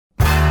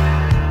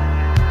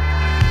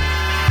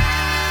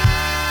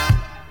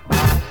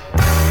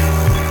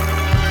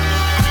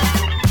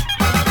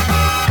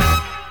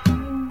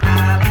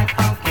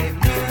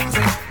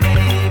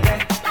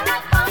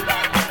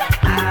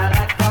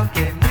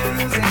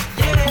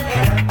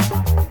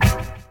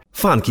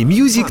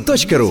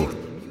funkymusic.ru.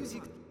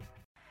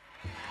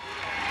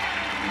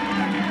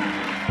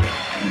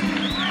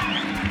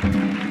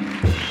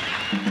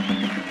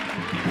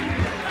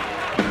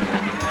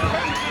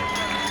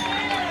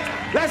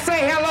 Let's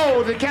say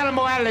hello to the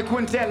Cannonball Adderley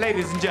Quintet,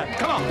 ladies and gentlemen.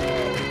 Come on.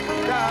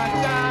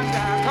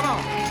 Come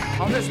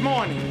on. On this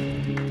morning,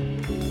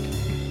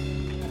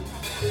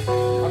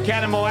 on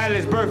Cannonball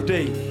Adderley's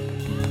birthday,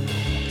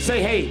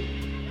 say hey.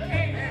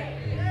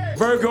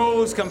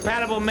 Virgos,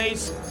 compatible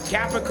mates,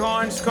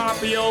 Capricorns,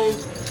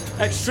 Scorpios,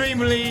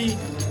 extremely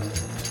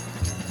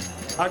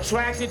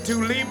attracted to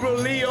Libra,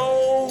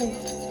 Leo,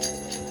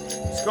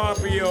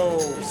 Scorpio,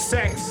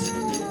 sex,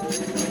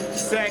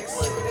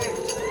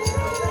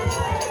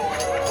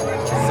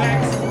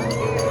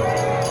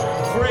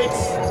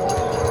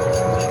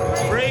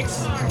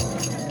 freaks,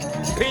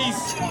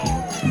 peace.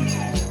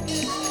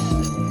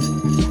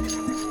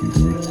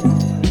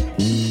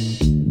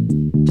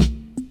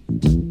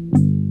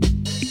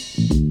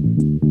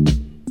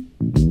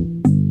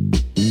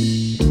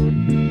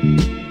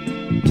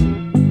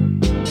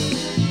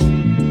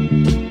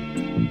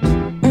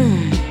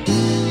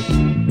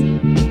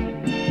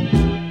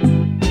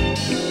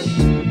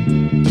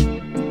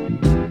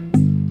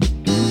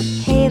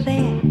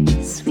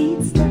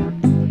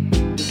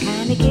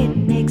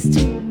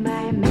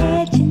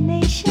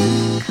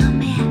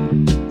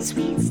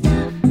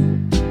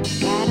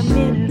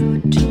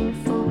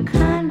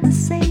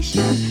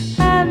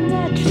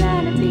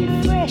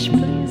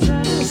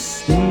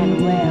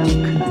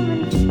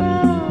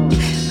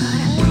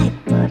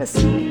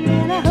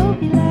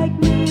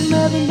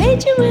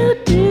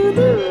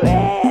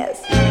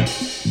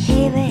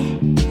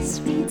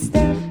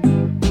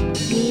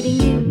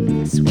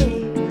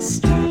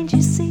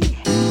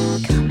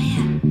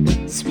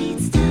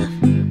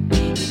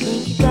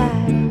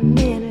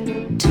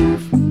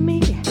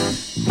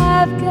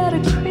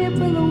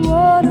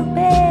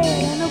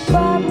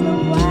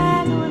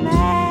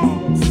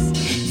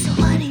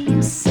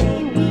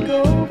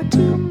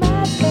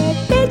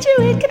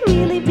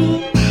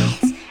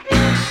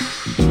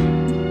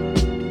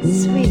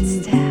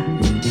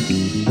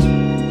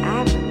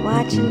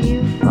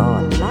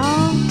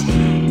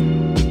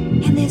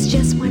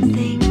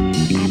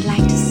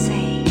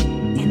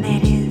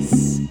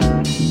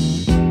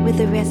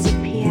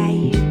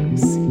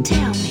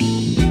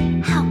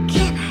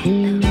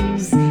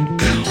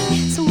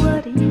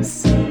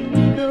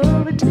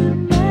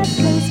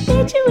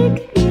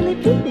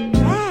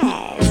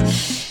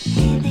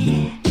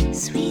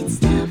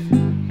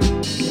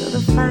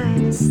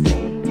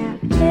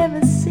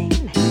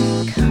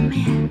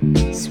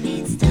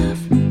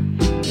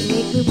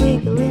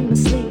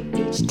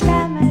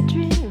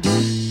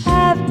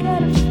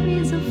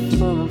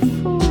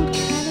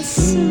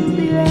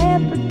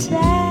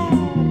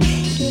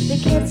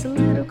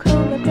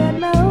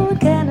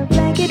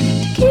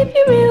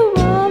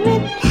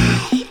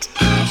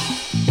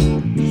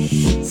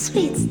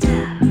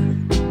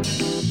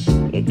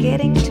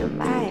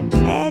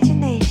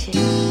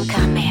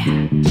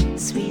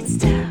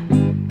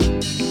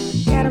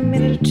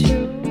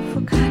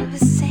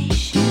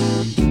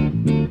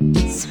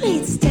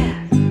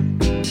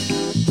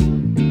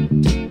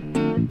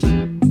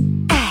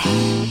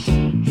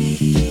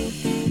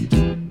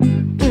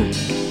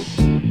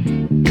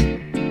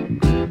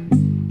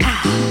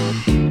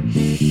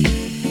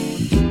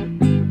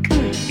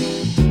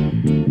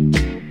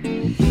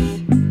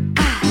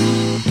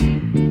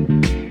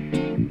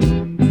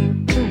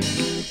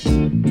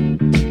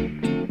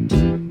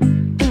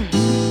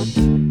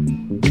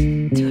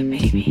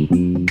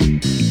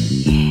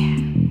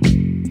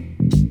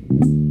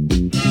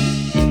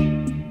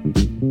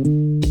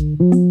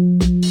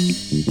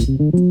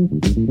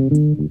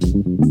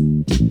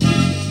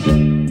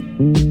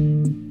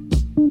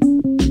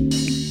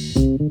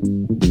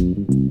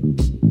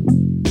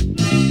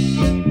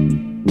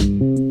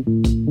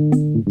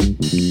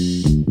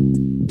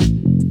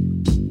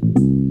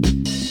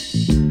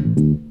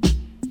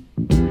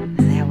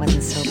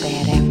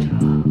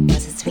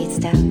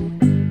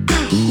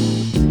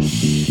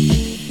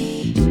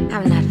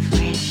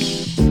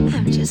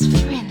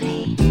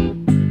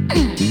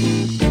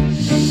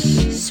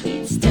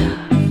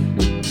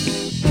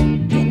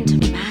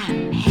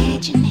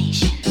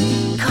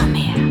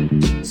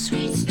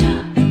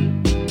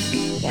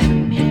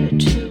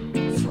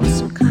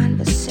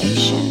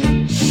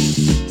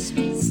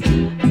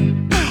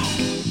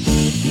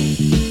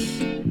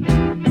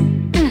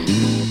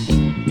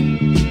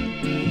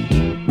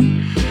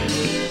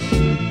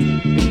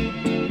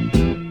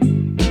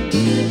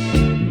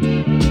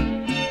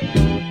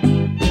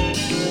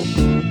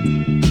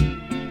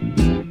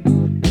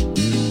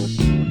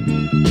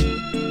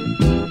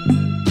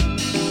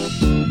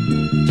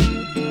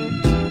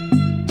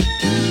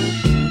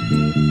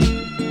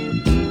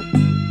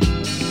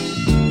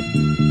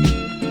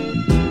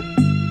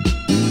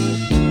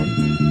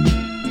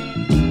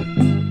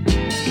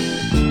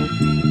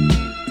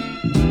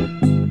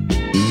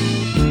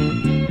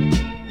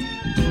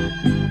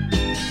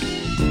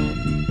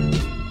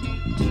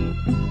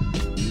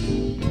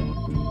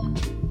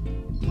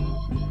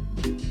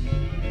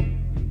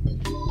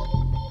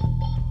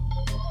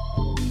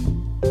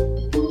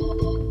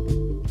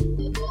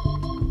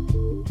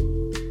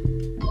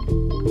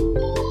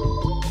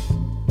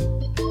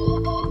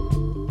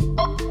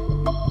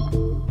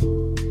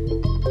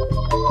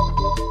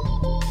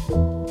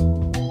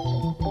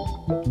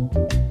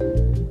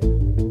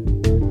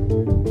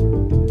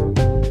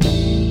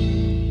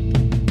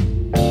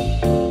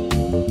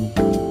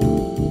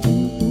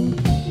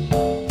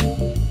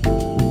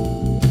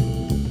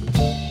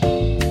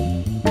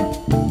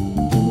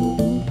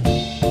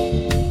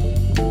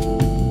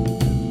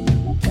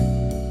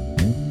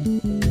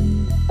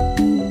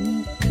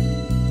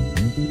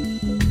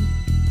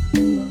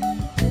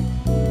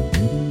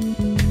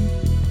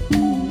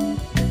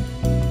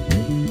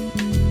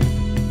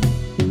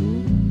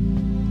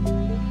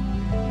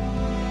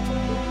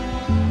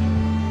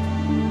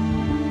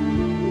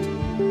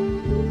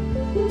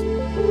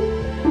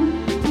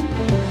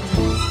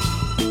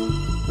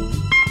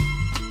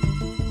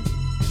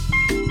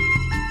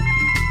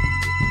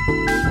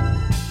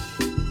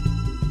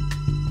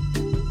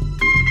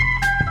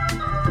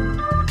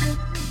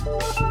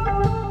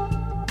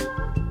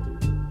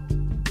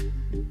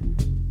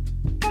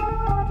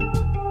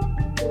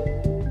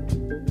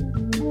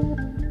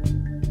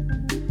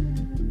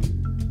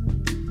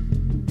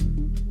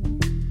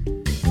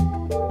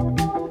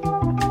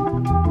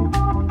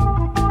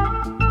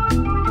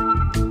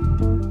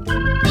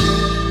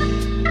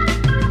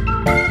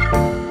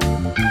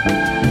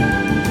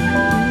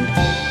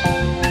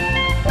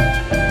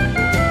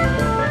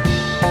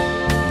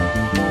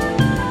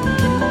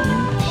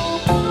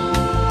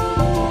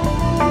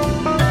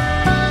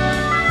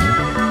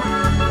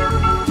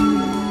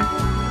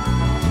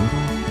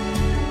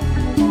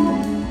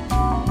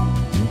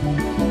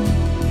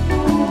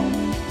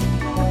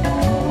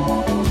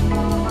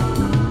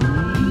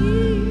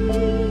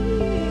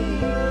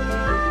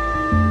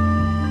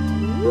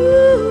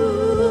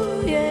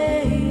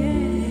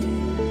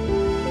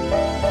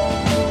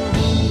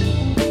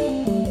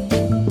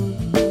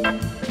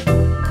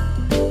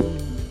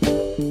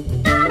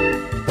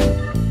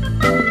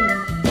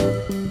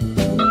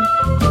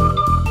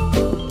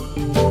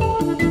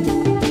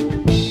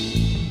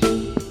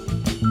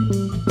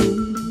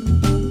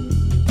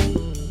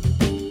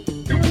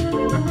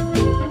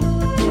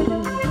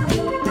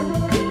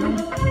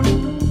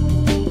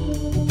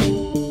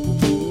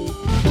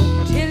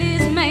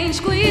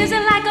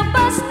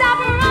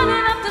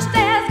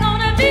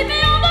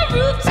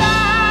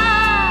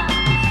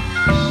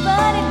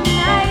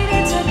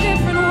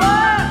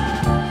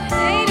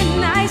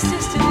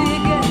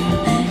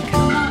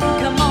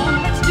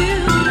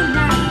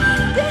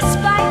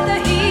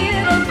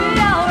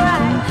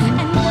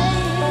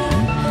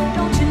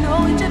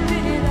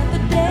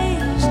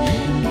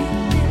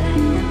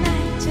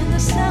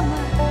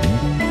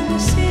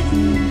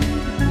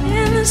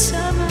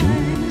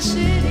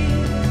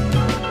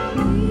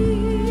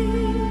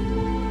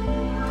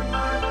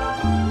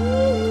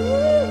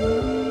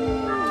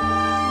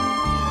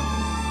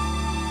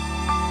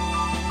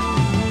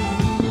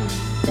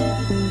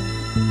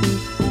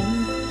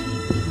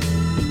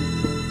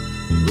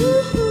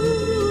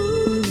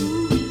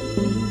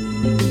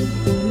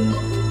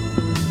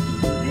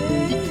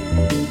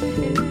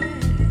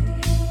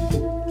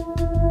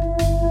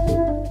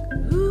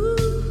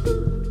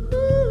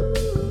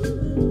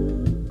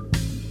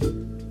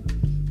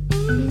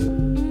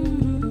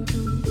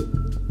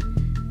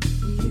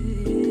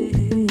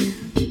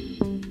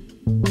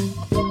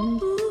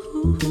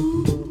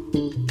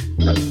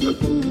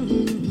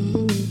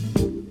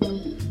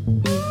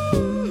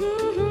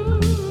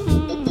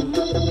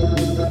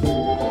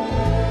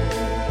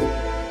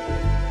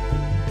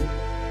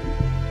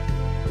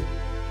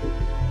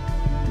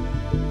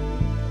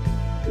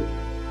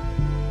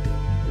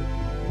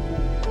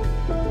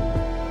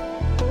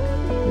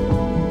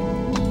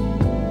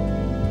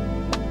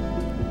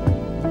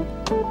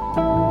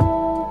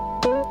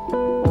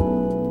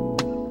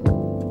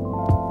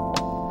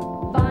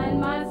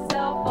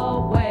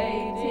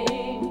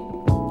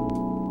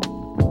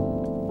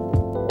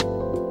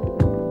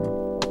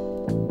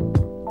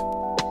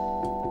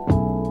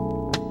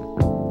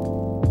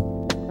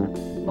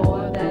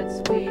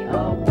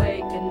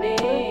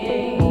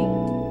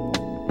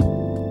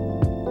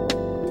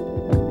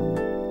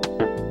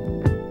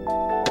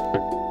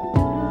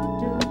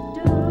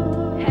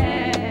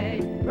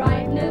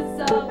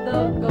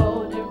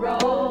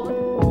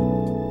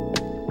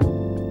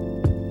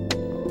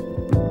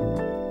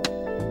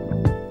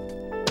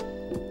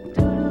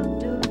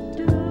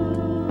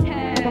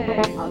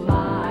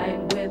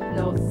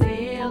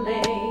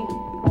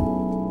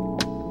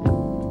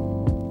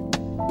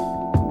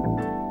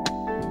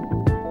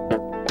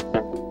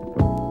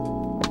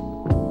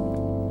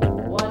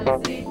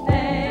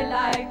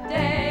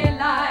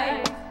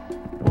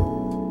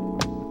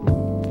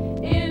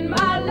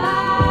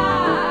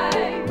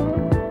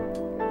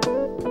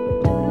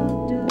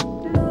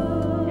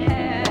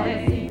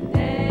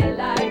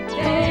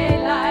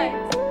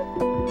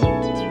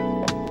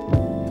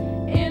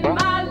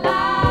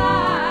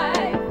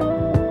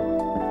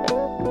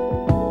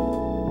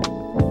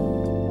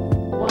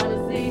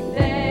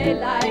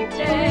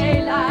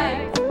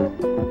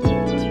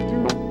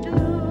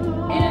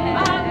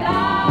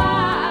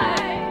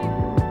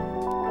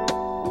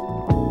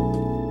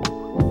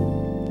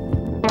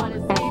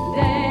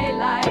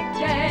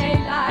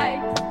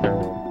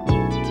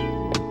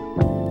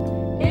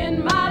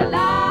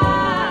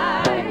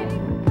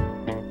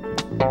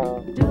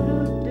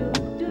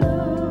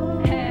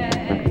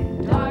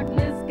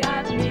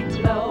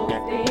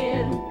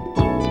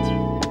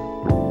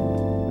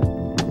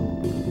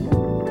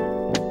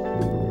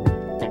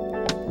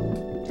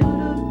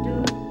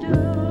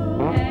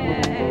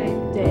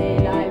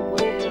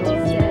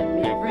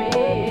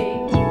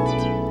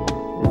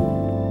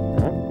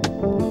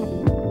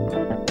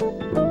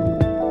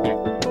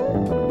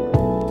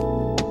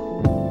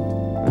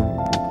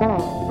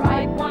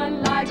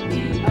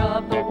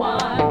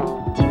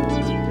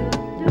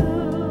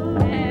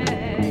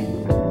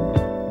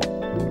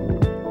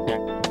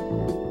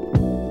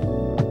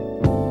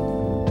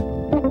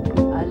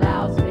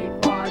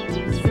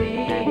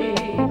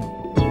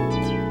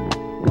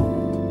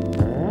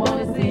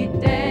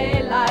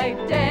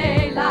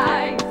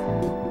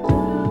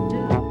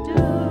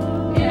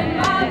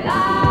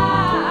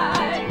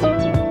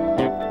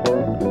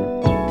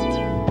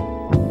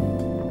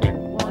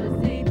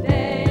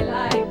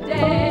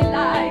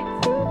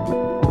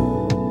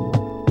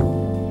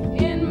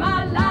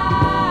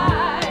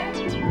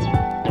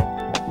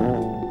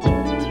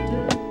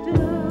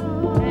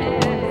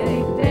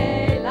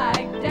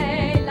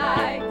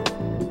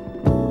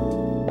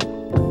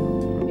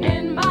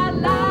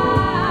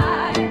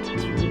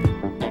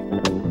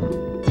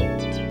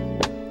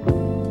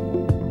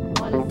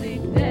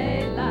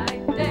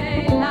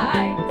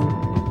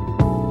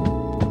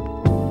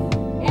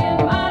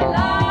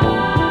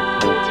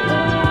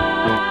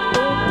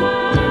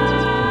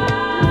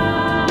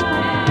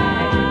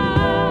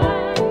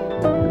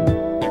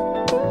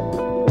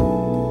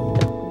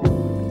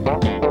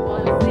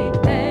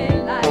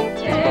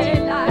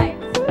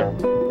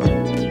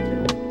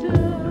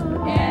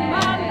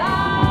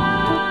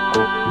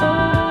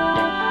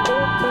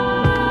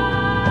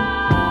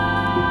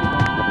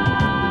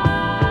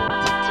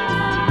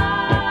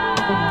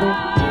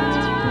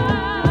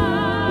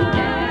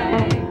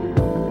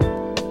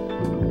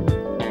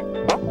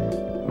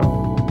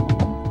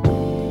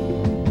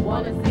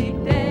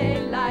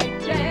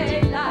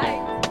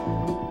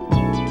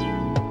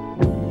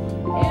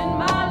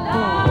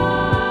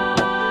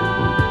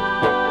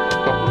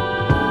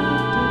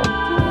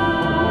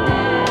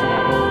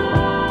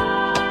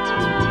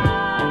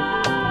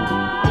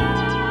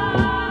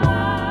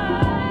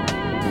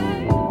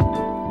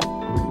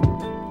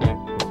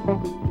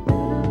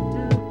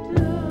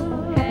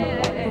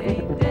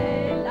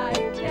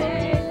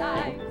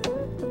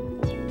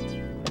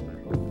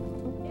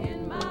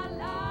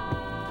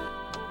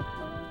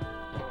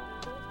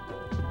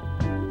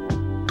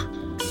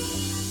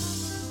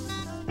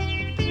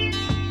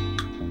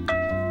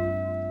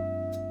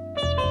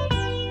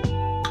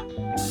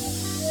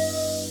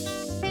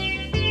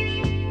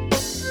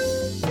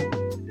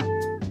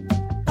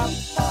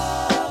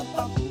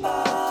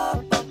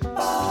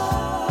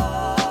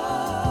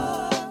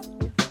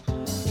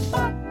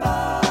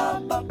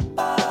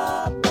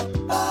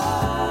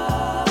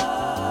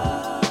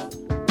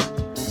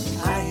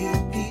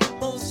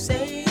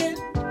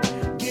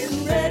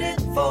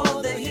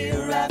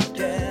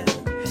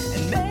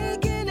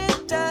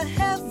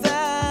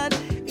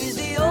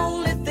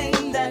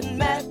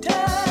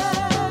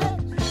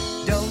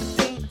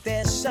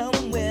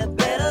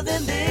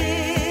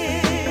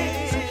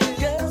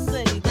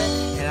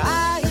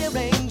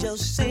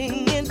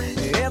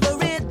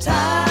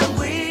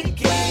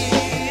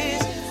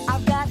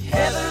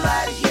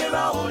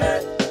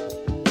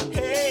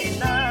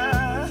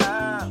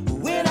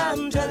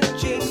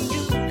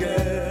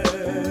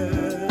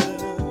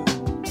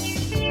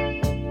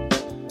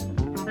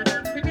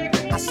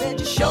 said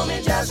you show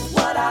me just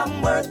what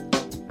I'm worth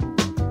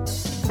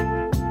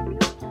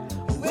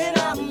when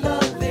I'm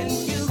loving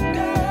you,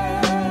 girl.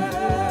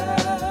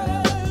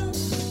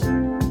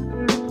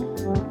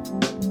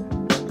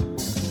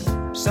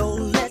 So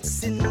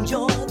let's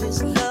enjoy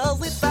this love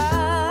we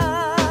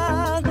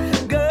found,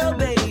 girl,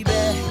 baby.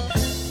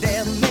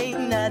 There may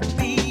not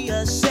be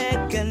a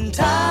second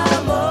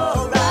time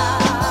around.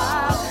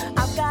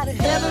 I've got a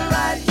heaven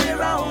right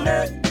here on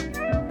earth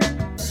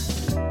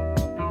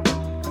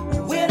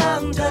when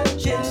I'm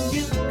touching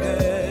you,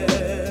 girl.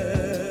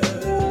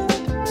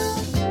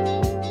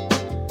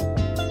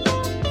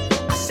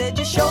 I said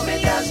you show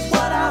me just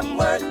what I'm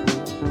worth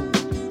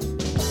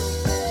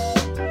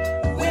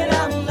when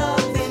I'm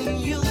loving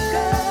you,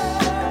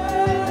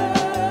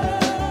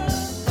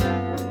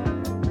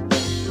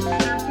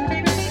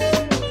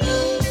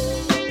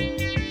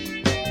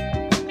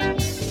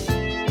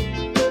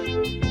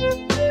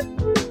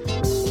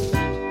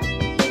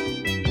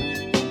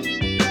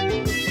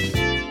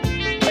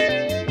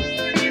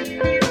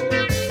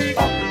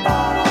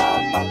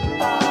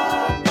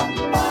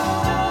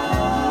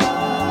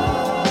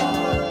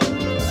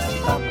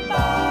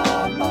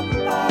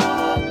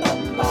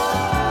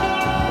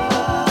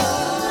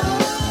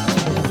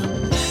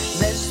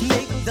 let's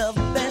make the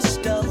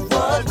best of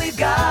what we've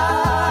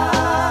got.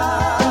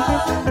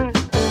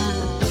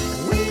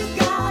 We've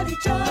got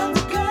each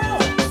other, girl,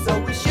 so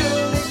we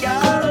surely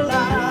got a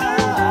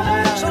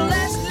lot. So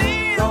let's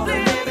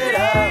live it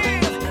up.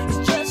 It's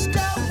just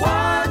a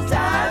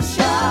one-time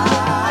shot.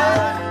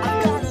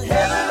 I've got a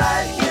heaven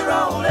right here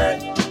on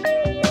earth.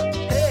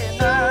 Hey,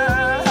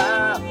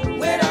 now,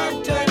 when I'm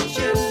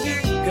touching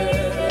you,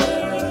 girl.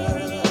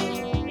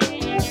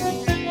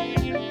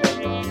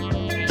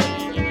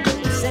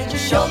 Said you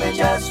show me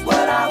just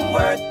what I'm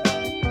worth.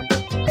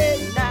 Hey,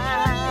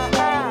 now,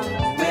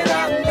 when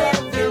I'm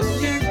loving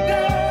you,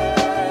 girl.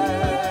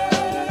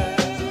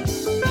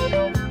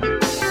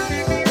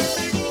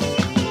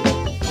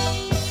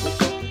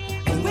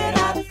 And when I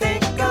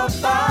think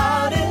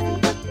about it,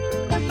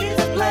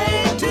 it's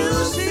plain to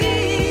see.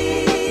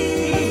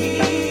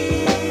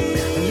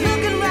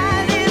 Looking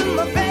right in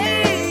my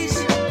face,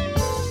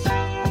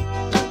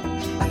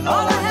 and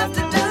all I have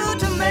to do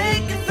to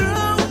make it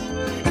through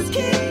is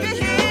keep you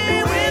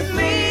here with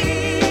me.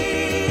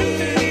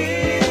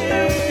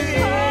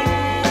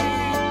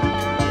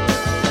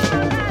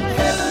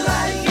 Heaven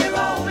right here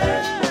on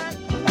earth,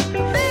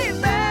 baby,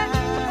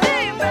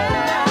 baby.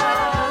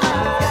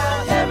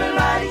 Heaven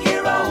right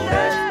here on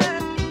earth.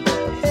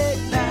 Hey,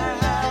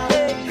 now,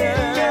 hey,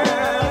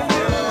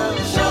 girl,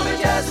 show me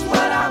just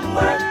what I'm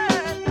worth.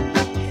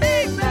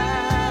 Hey,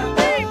 now,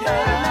 hey,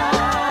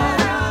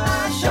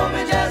 girl, show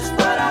me just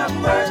what I'm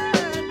worth.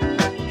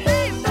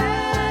 Hey,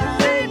 now,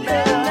 hey,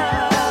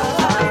 now,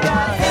 I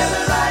got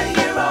heaven right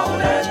here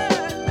on earth.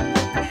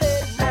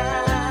 Hey,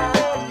 now,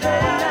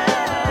 hey,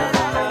 now,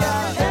 I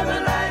got heaven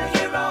right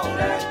here on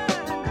earth.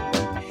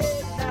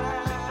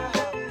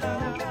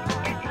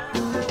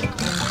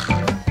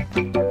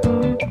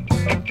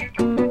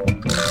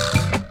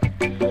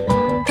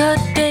 The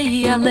day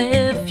I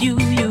left you,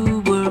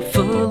 you were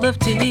full of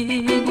tears.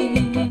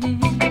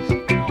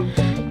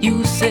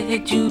 You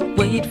said you'd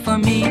wait for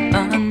me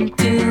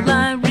until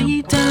I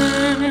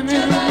returned.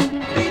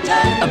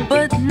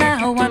 But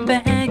now I'm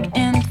back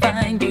and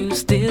find you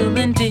still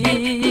in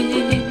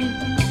tears.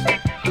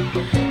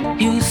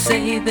 You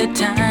say the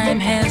time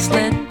has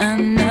let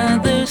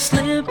another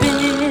slip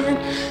in.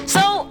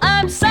 So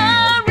I'm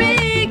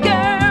sorry,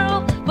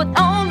 girl, but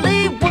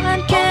only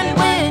one can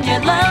win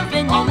your love,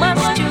 and you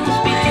must choose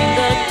between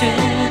the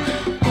two.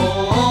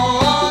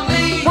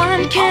 Only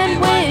one can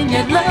win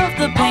your love,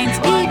 the pain's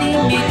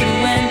eating me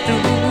through and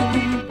through.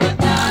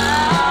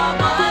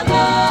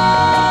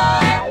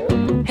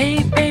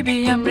 Hey,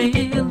 baby, I'm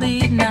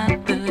really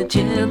not the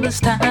jealous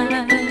type.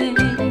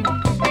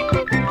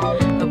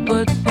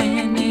 But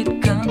when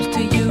it comes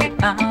to you,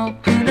 I'll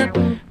put up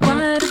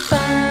quite a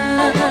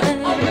fight.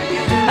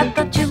 I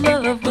thought your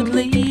love would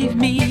leave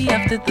me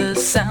after the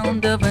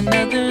sound of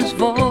another's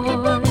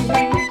voice.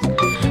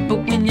 But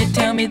when you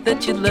tell me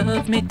that you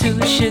love me too,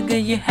 sugar,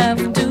 you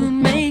have to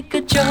make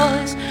a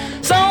choice.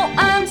 So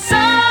I'm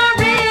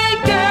sorry,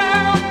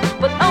 girl,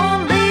 but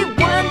only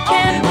one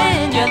can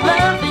win your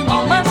love, and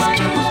you must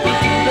choose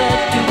between the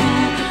two.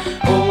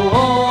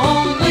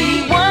 Only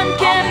one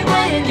can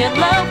win your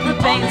love, the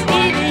pain's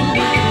eating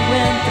me through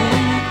and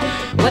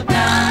through. But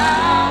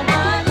now I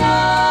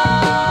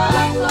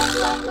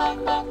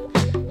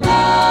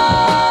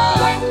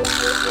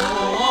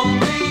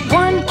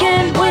one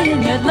can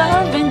win your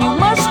love, and you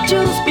must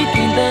choose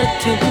between the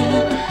two.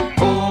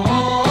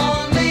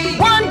 Only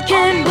one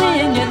can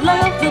win your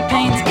love, the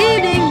pain's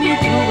eating me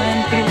through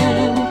and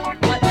through.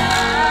 But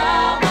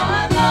now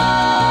I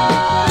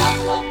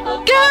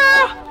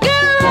girl,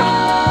 girl.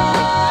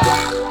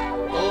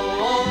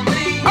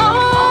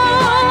 Only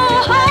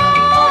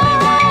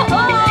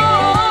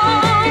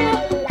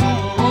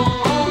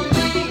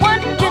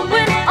one can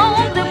win,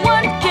 only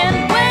one can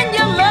win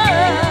your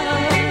love.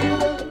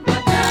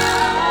 But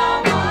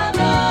now I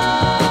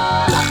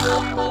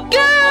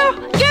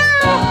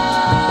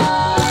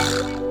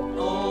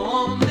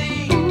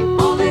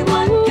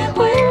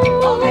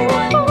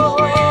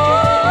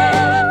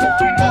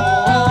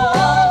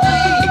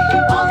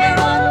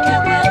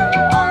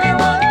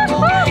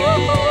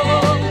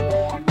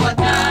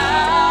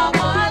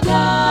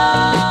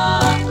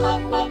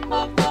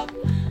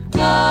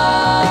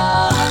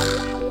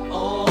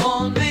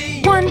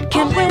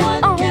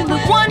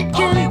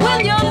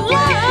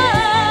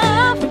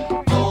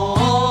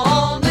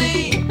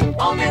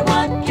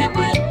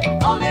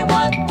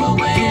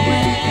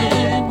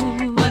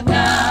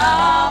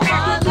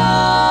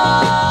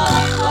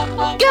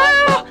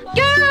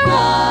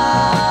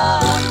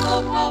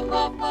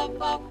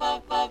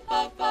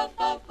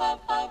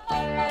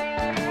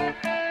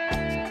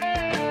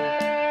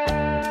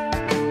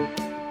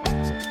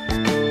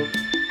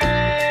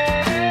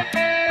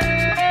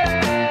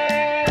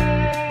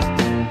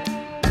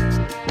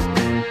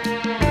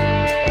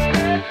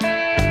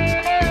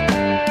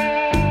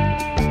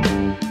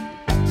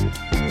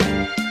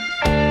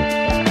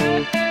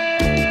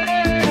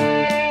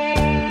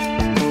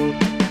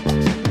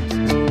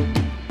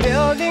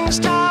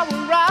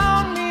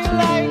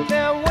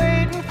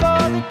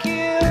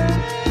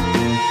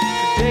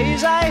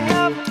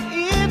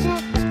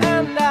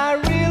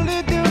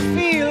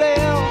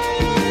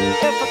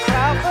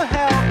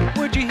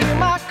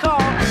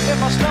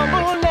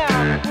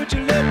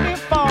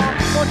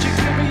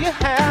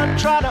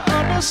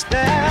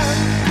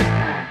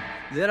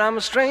that I'm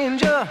a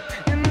stranger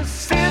in the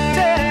city.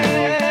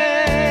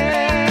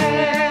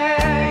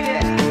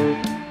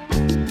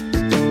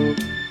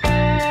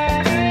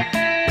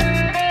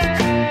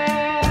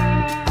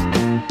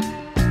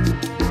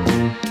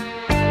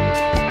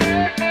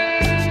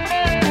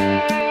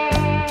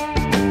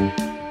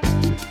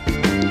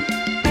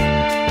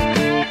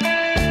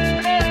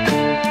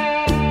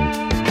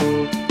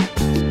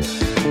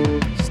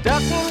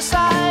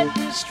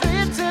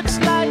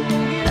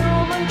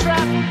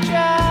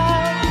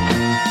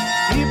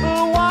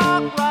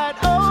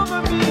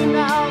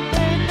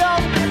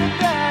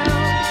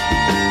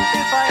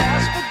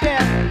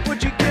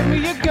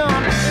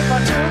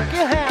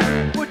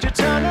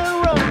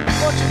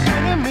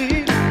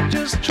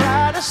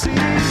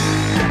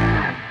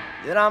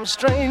 That I'm a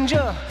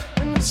stranger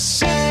in the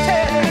city.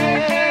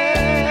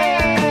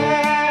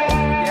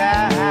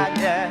 Yeah,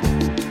 yeah.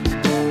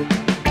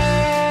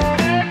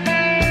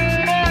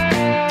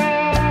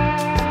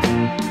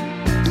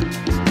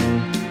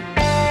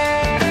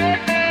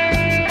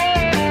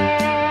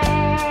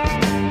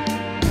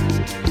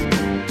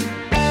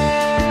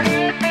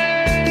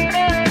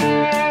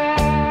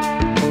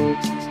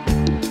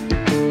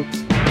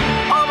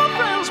 All my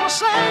friends were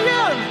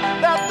saying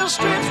that the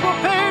streets were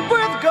paved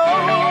with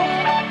gold.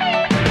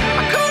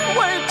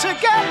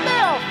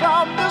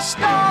 From the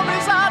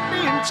stories I'd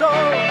been told,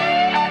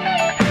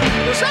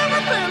 there's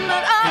everything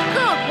that I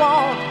could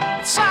want.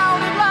 It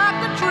sounded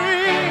like a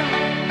dream,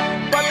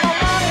 but my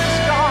money's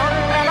gone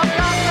and I've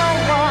got no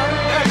one.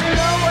 There's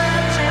nowhere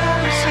to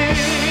be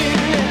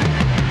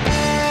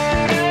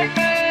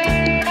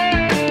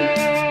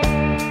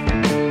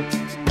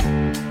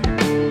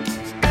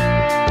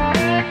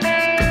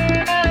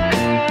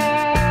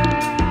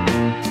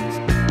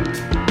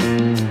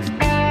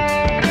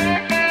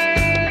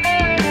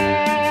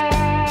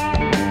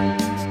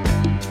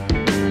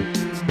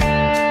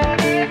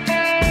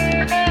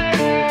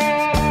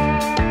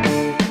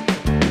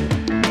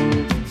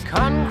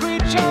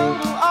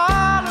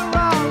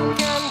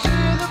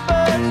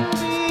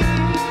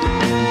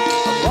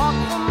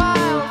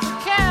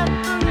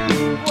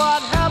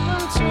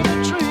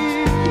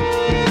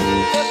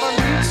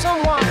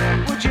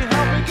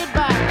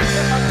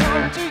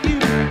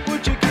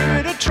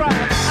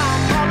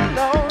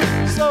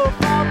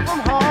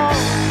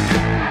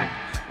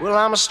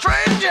I'm a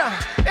stranger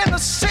in the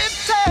city.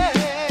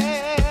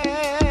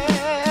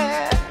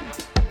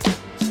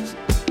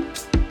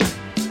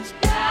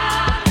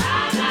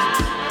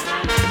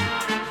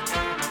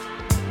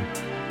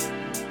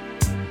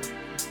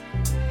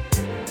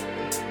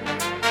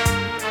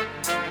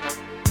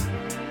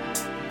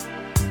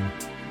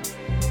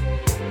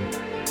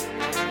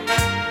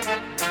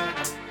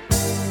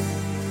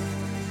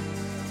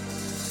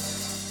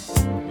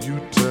 You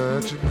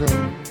touch and go,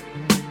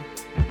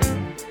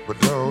 but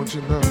don't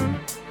you know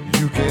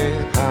you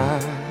can't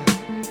hide?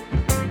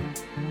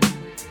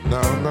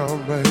 No, no,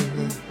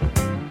 baby.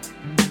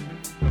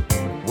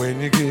 When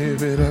you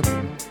give it up,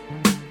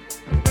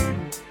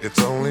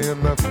 it's only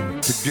enough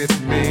to get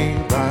me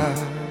by.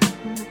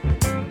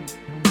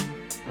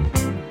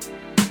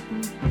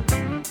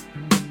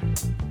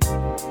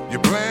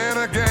 You're playing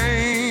a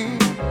game,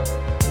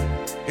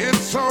 it's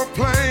so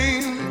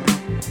plain.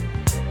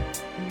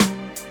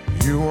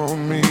 You want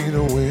me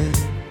to win.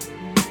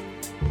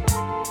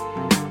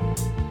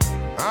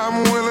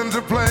 I'm willing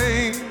to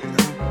play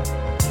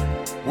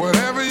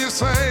whatever you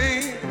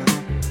say,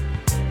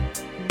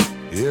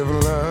 if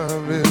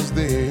love is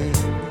the end.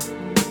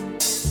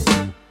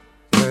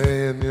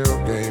 Playing your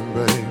game,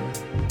 baby.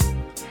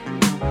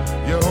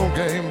 Your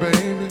game,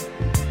 baby.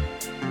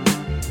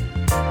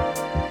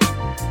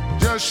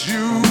 Just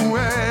you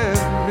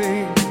and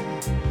me.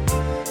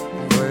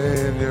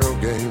 Playing your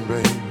game,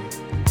 baby.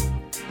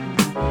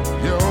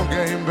 Your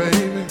game,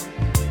 baby.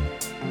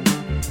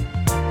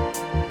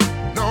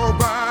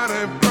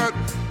 Nobody but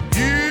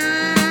you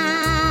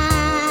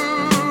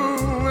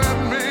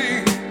and me.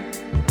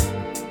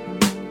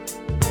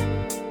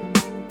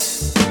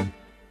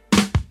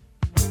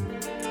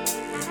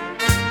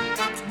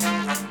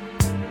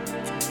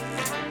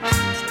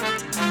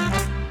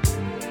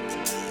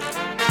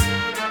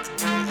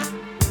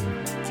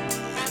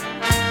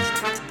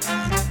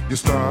 You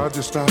start,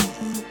 you stop.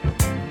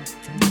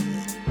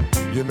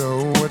 You know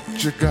what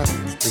you got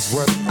is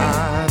what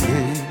I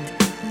need.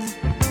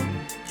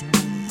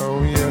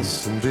 Oh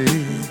yes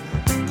indeed.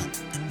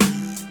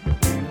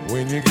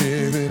 When you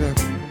give it up,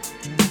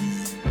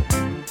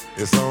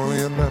 it's only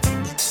enough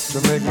to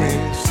make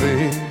me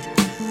see.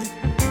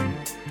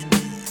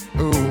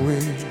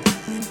 Ooh-wee.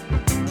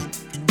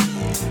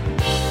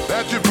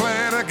 That you're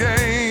playing a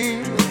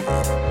game,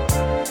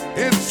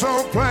 it's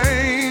so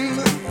plain.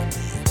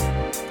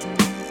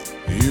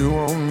 You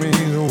want me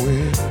to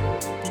win.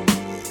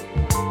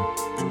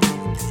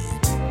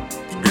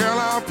 Girl,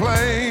 I'll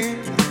play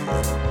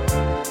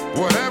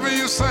whatever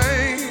you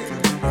say,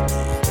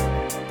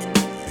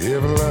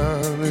 if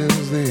love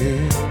is the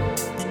end.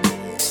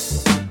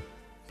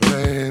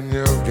 Playing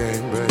your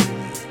game, baby.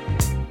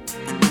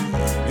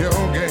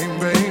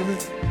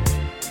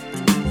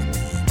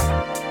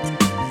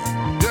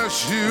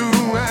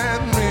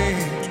 and me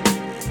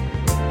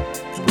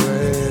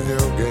playing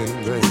your game,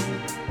 baby.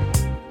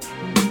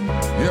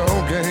 Your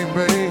game,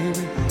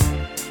 baby.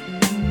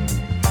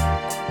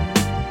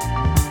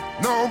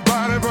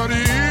 Nobody but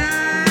you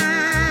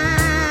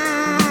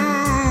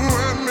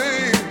and me.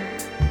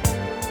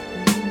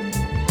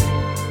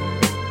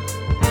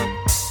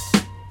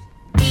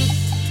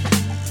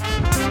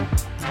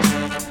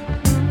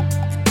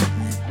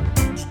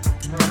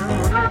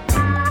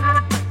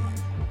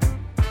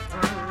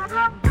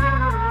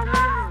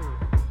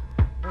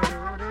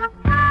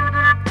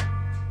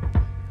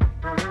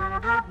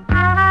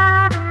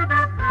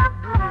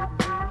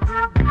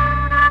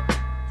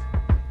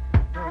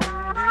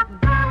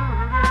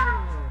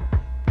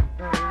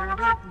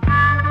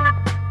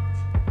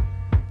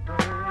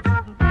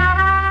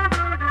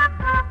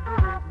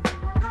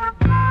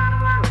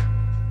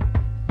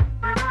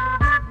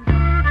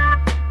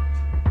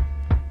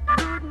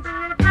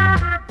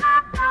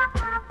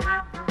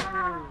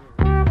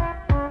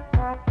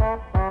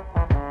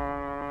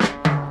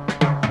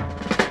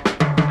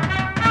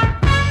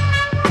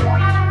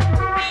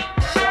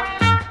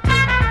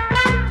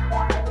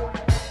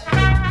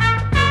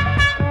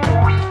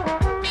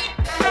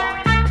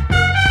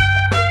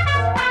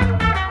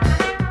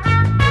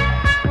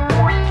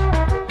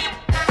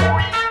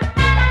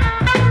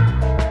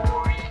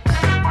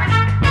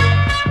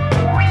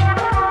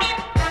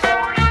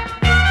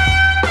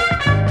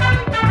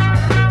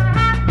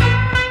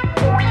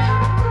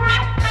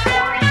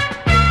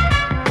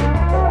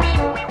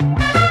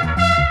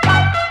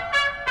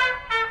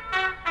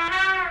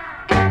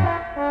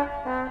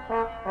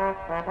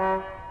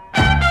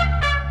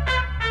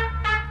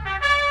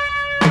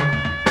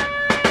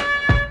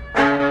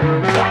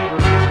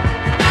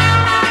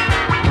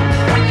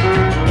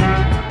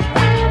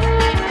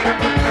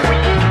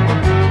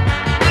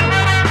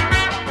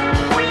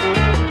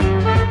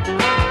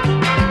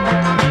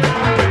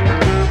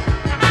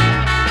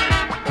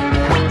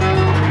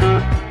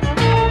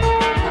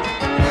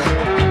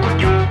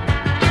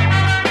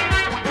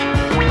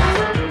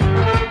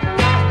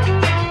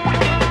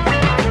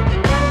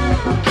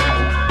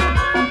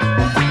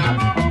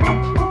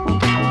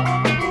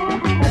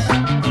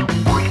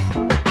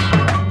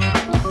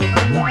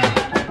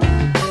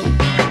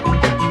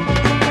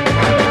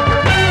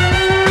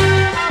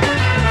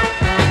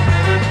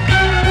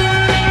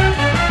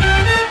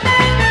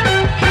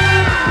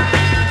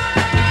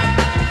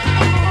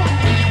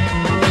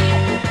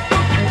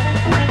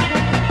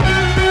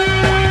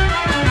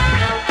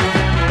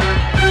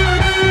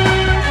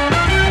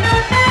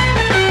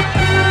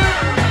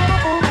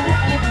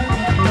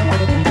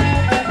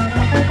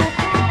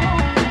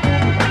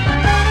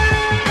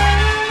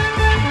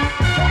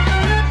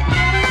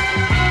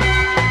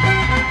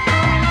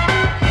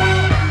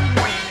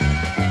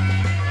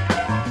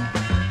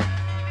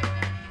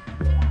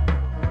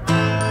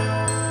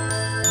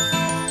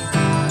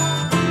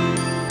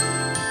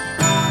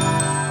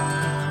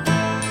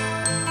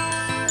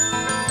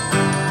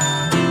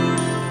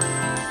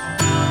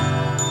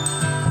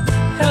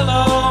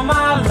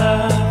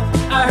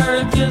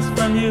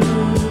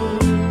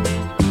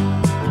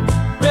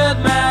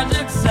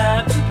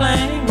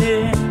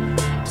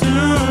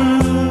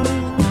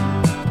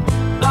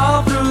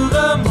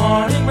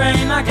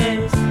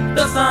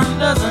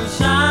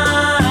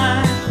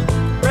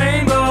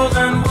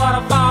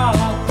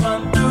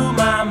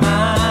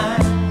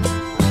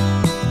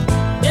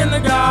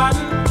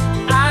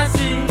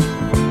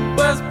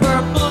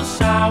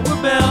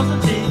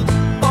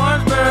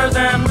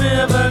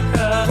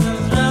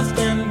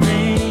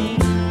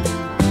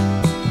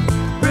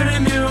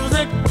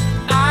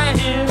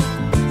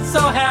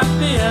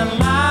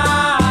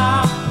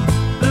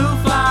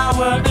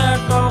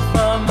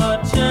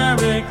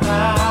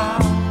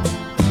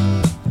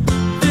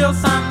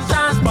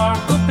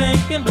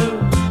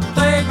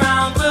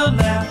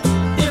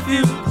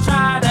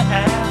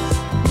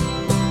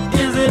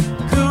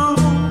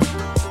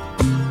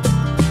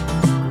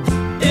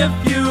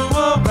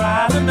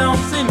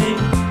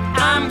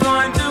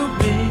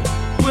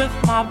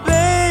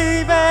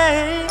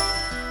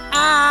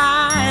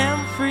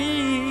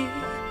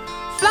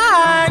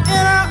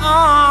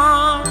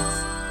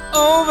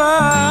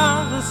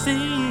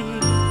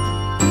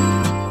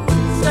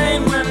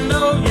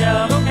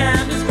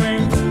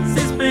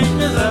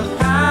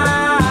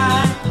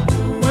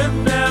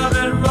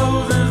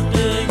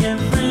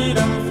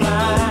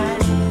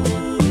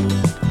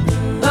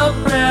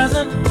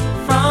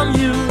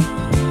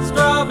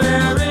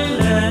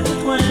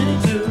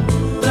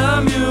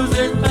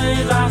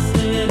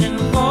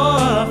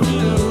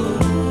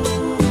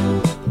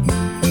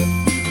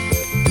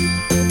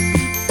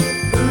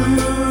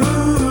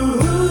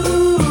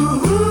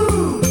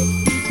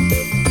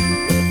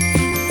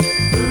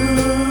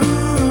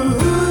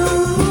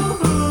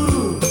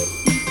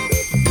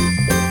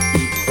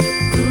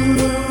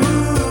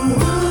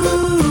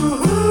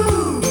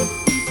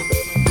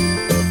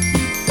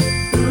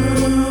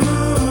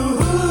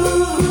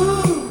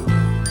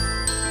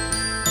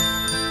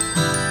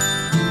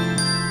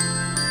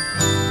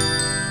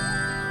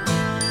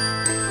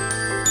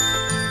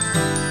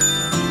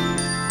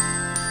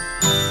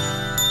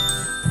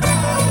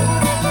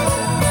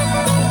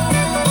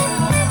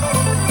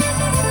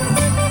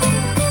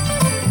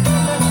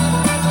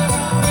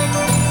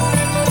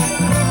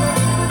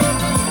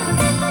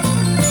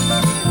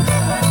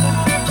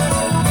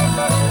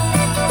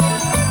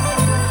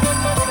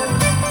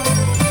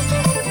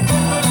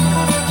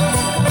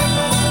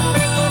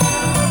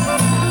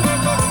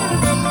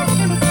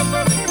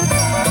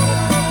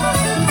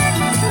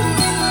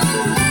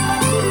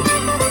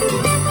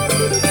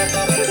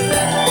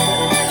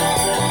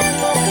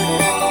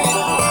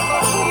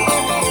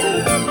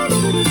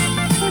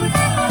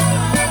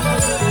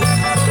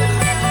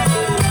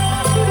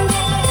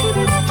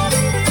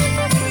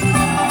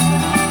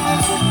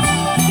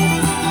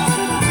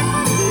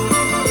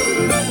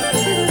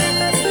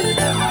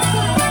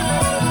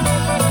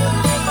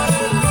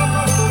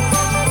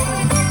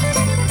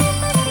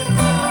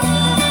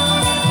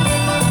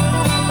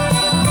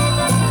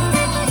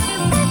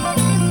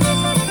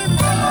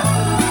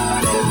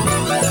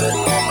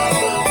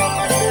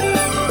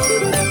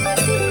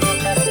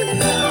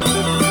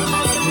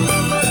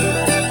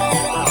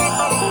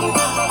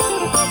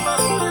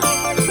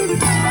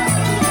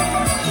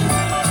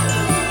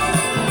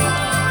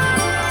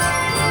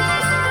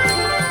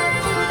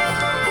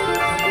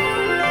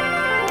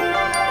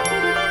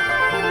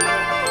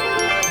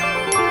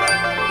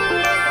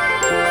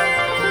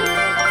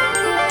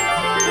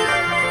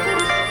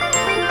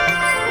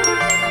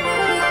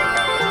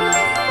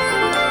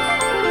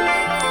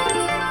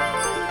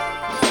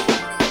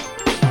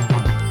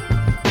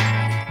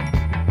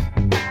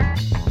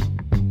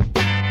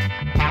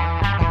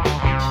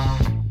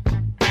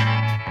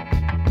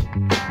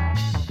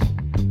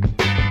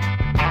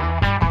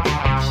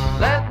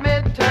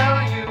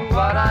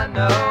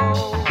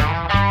 know.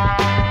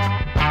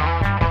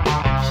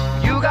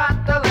 You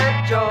got to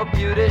let your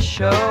beauty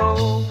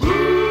show.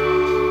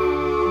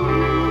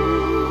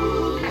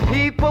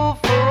 People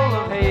full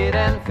of hate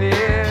and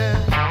fear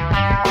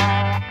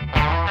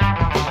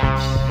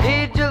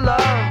need your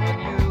love when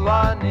you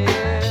are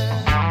near.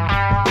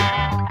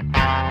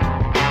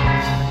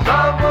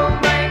 Love will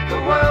make the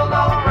world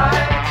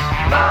alright.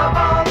 Love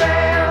all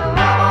day and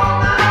love all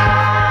night.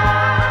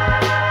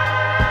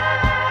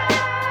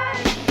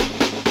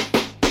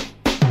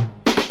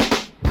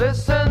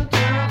 Listen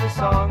to the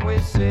song we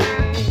sing.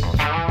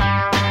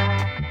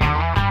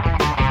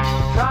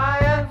 Try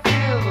and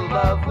feel the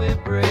love we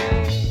bring.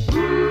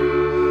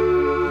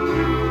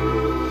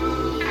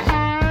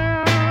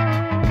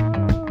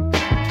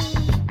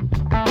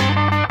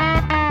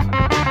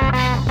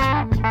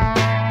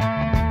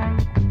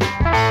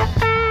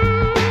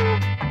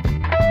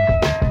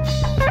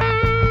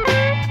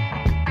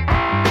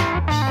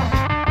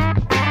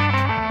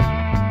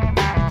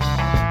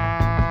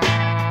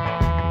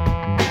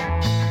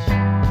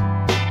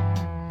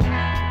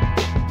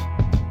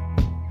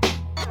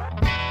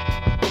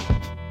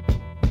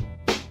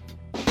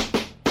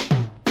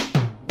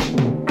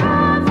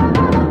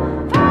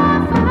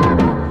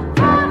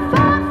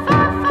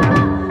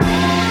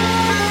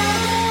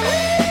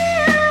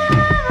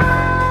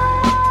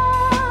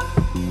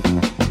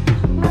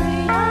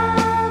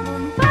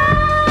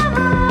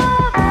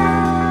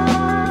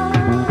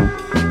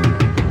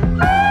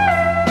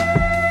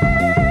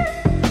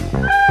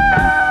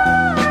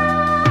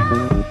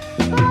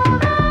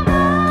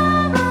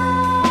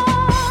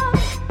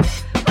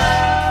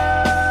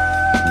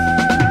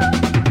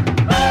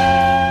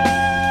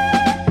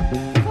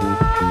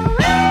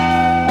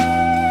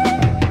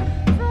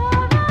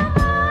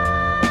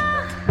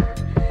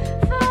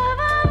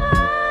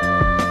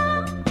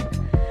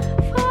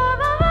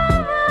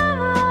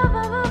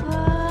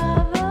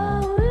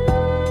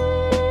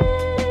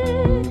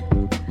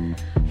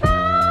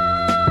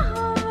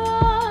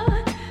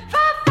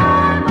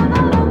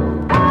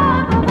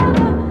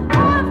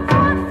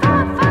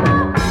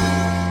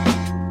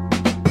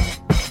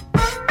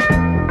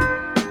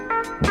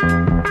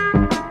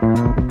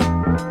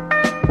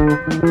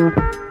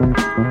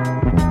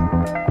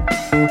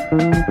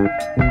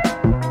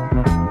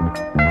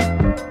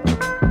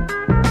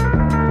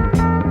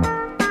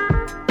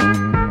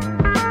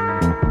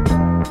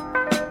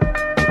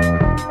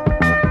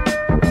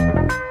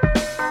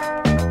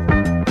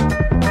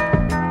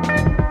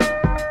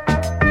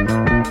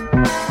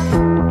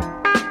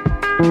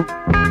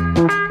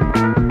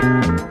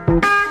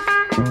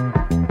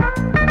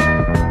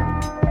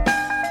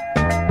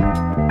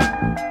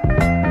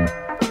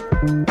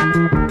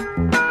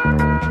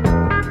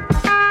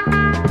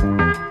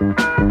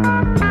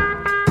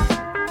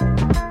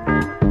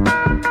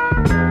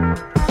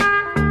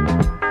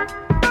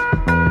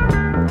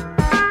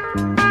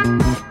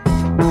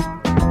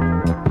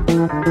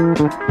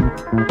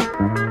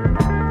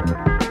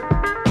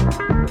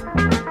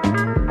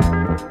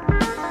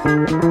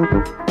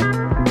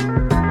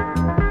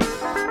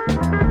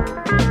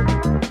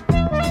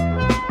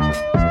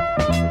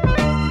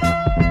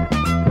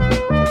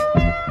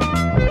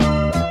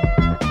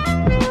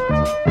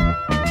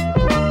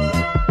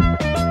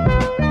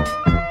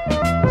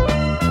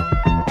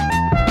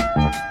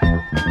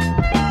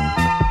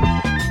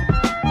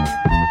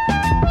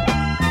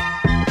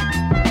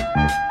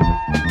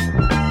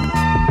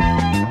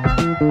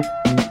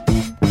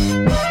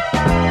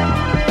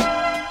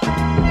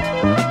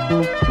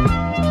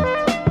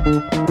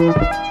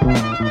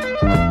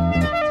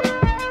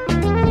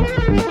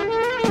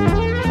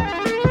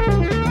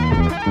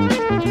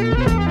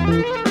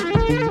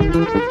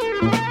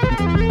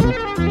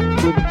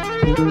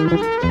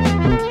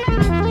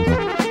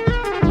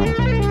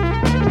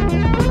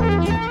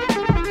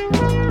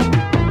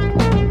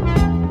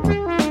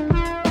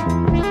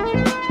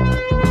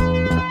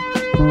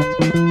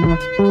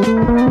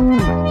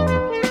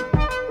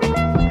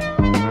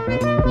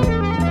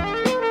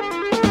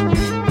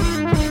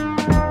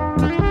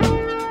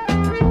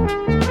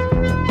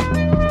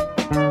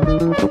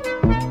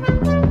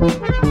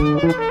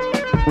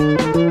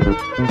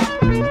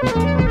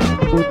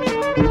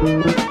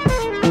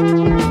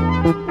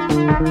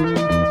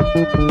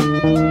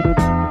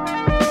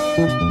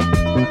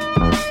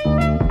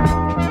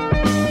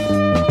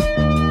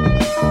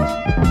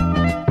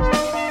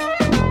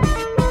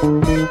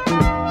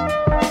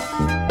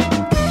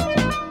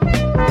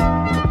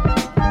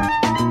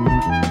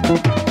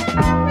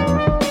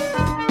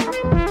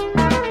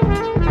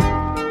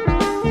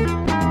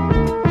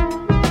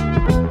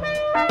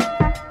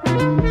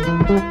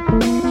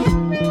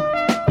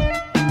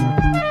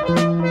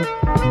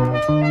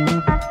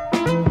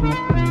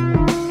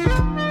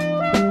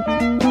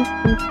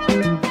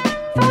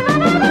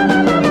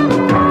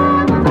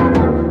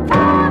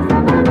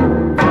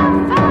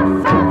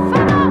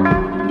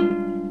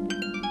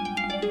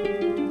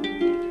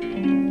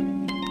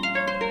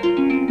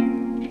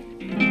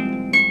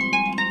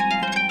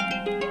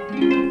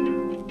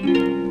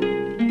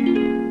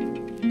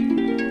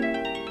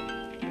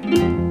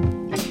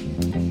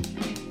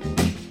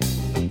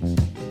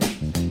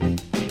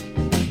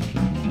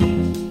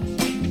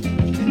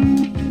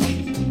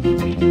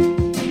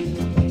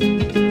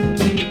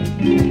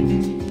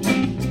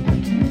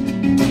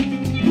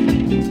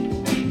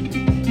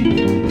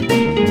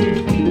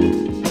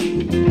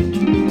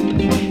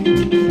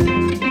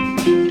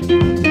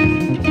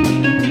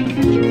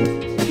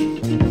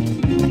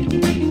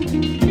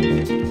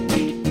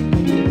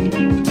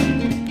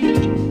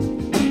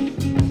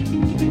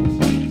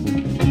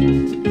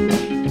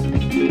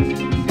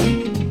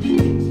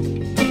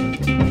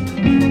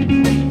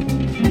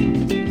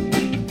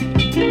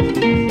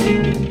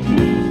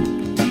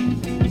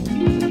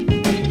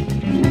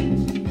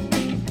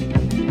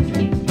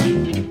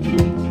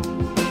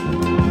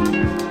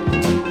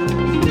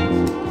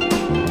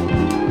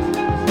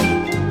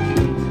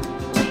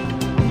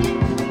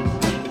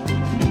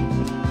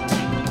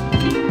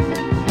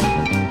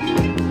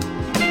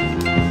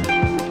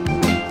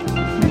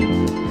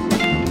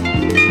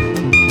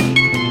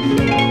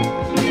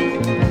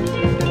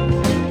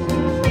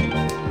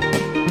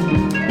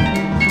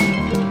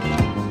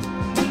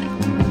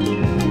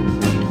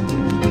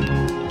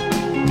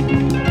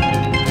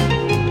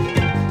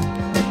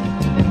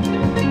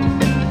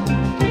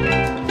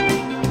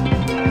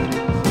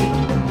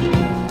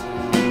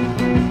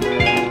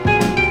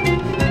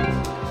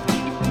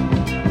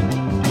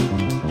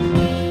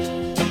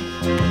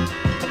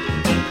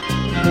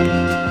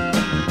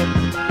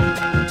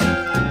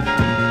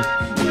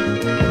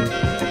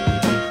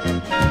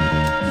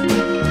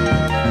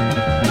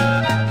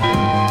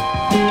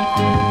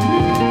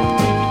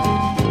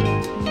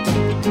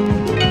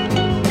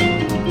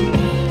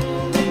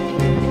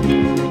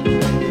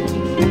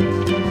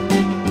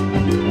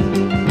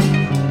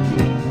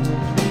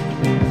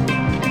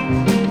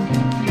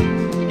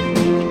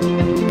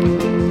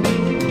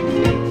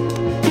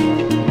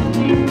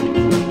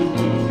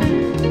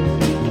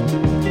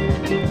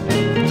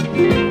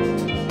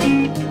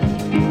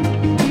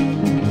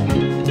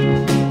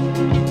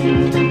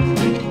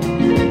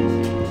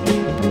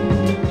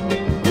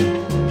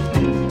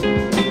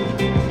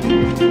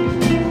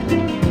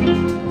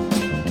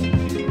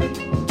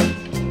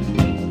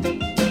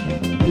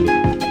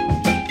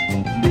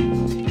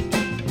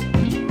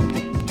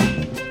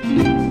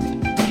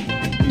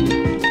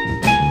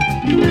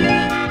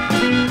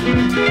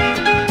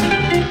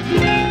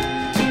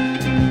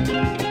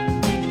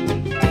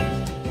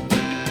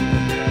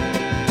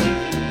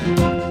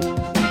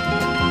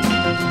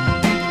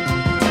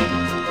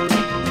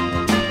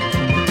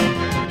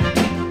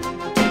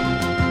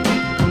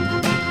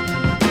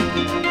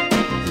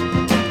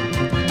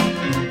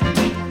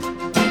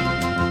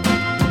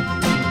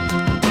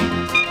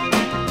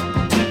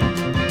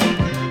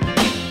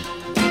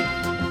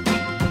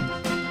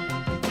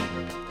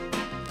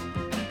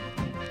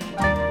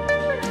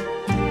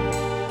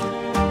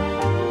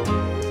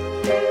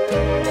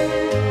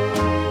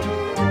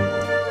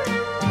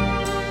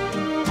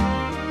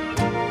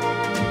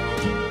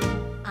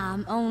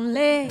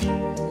 only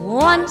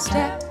one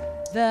step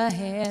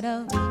ahead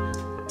of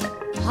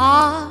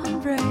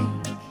heartbreak,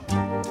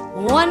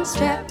 one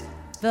step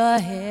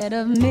ahead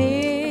of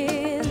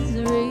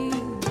misery.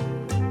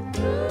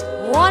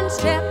 One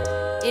step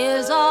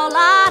is all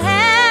I'd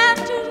have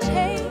to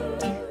take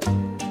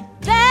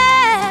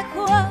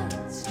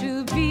backwards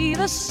to be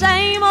the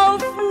same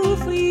old fool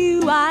for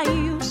you I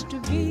used to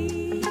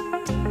be.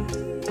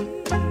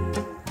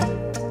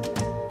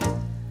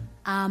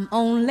 I'm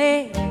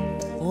only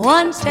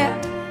one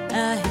step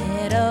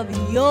ahead of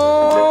your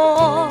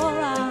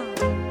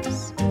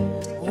arms,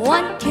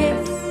 one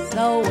kiss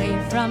away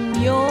from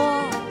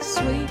your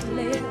sweet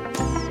lips.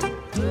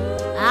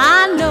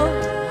 I know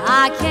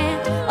I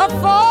can't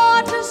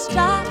afford to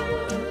stop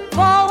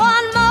for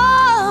one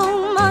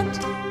moment,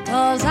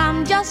 'cause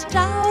I'm just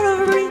out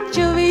of reach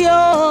of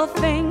your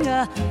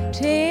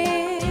fingertips.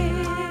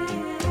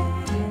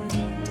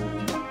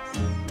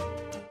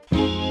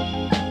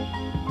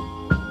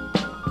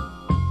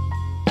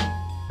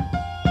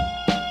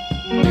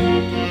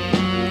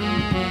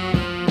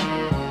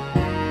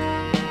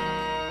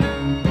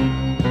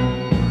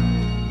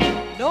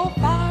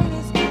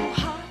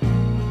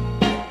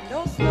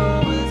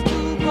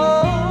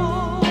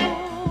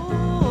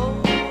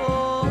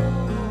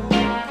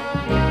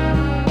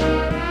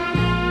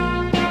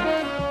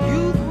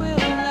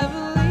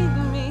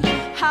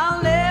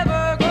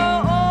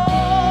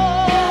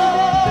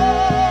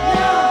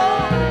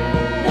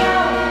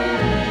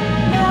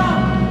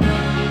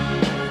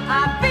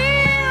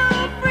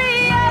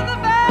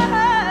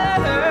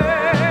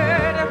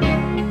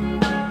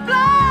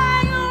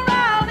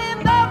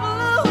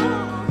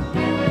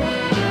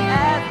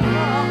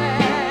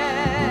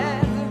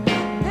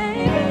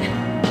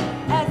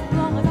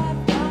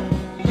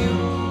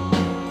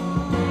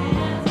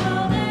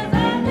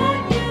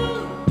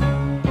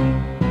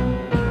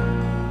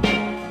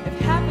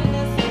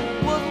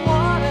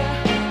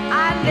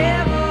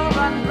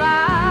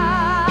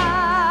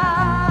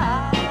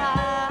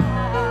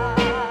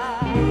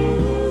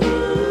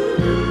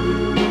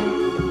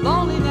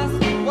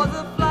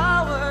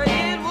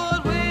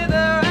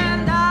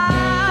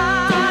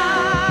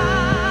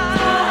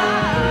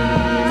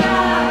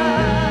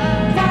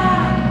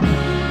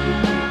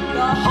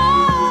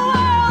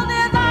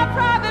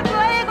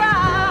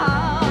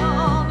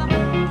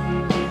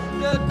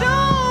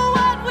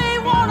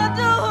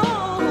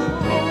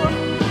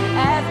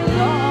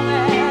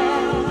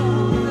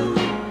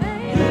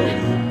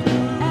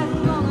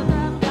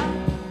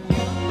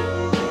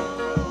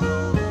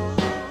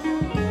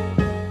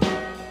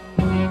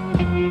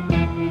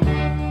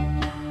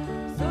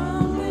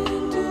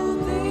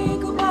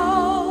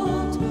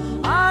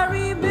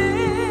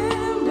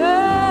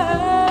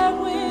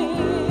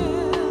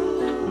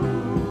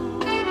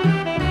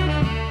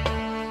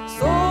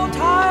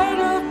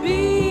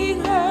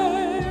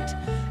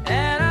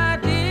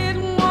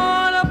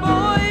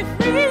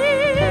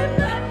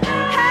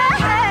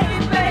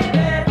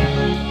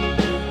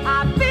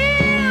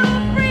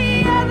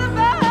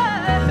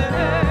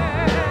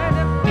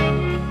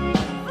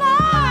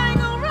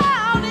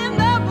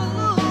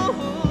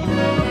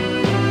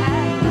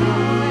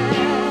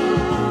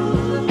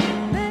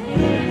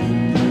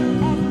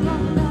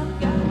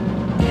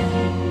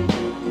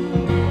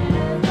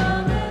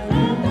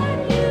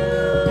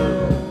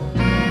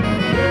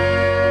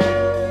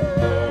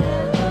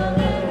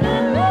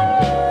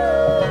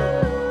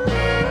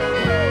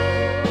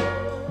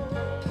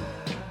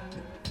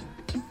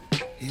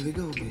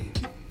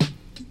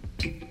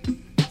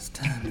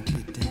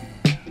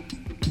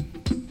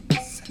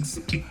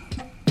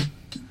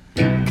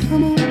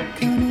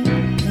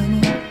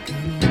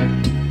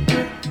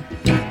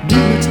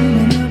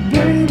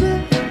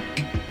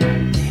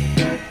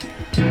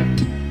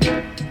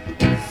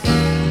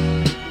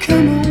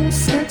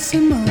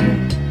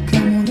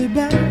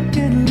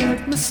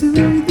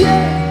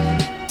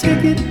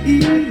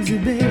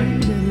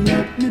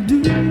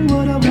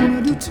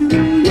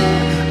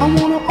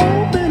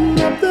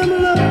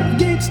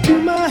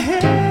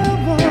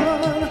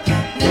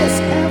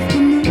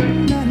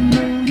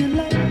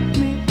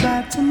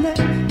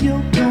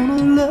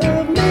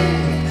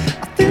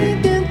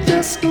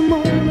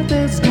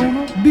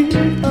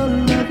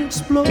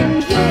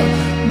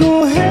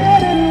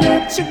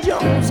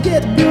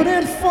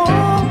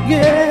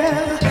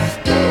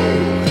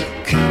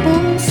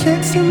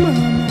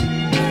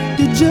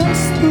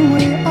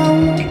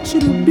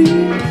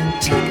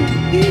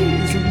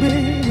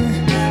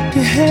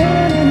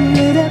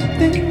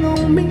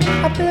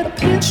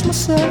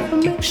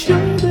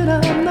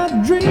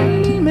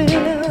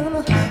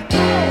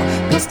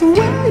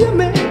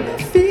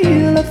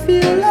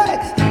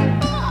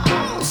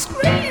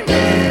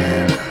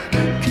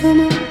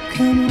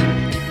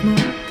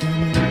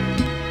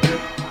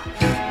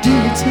 Do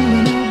it to me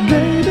now,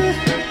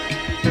 baby.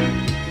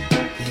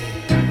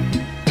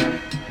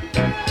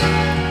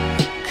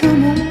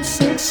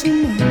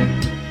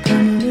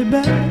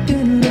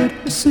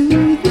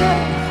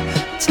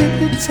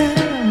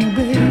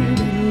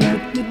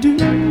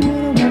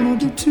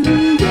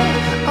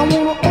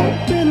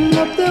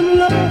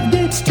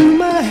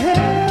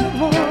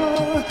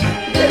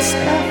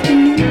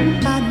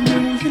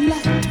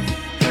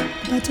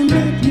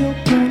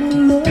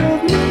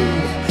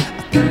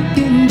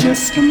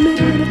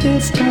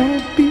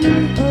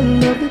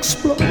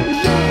 explosion.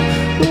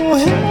 Go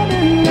ahead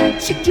and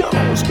let your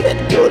Jones get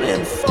good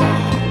and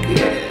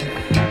funky.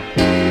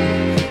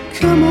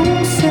 Come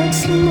on,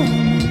 sexy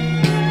mama,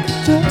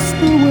 just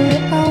the way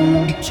I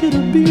want you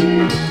to be.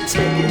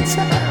 Take your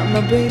time,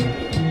 my baby.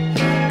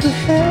 Go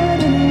ahead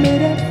and lay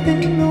that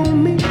thing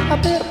on me. I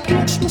better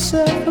pinch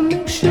myself and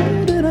make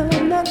sure that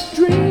I'm not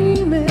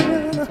dreaming.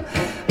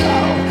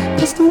 Oh,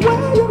 'cause the way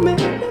you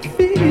make me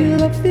feel,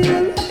 I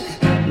feel like,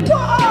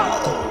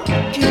 whoa,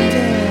 get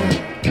down.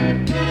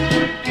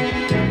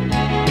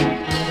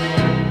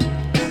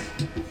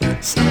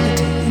 Start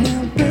taking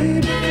out,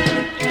 baby.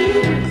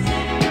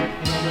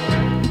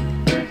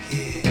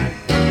 Yeah.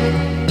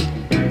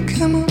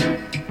 Come on,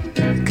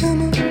 come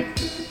on,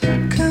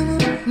 come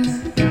on now.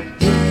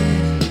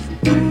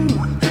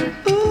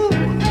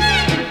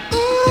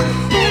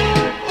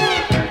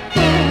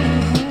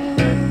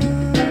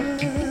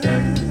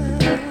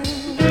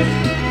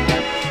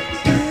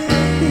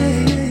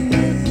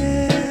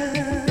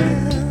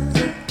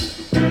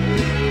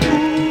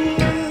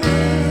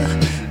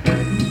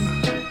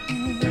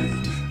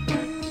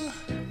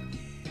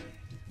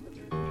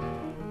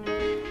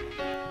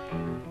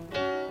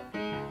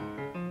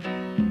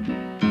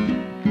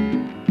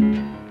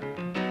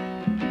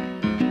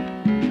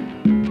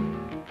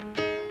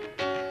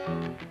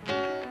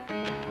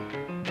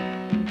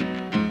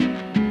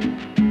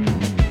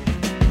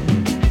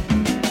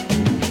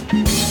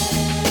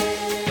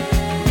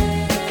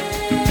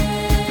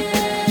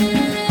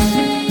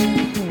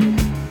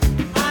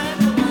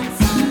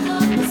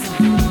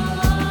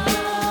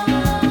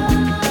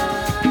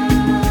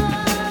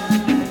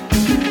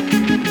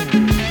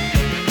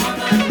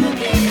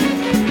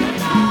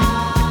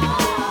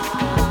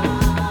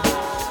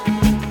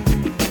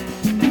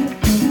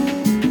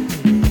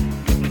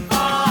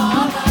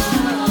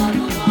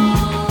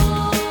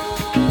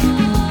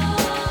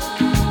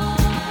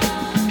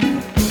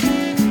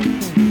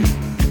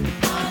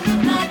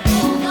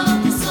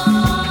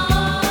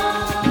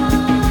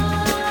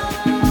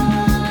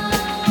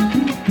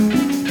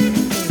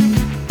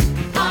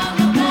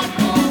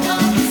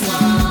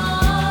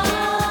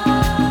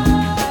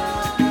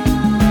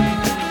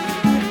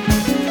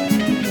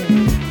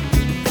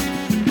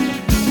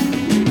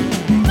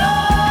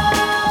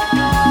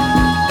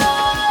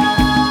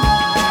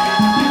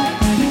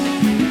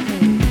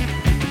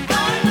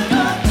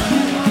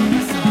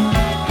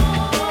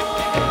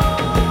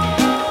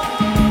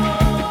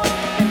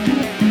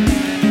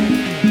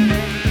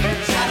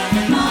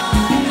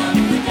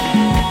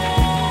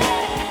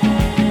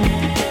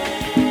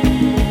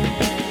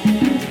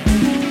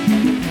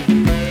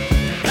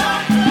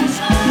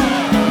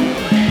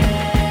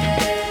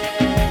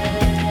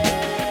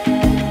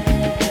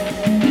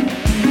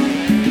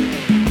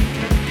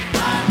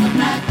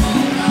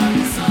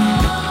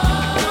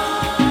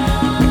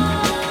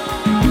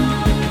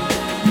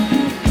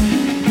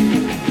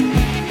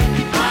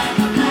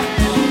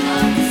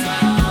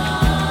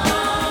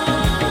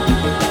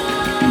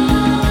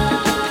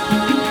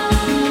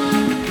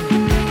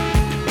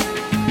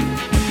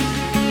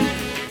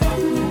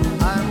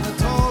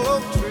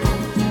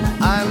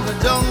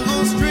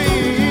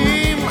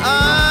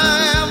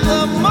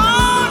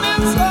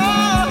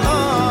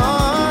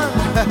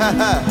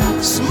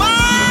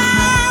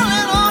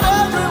 Smiling on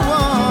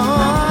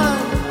everyone.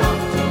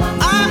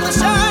 I'm the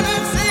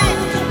shining sea.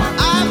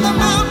 I'm the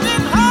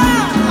mountain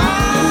high.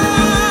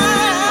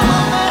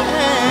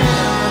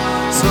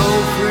 So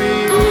free.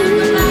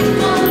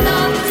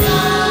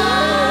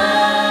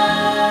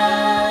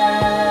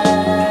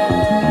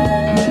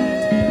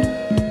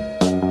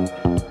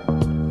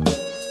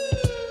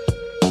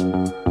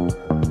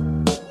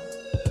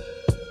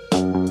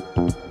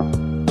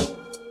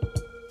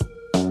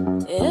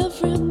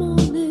 Every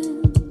morning,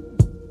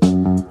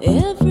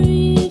 every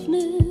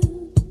evening,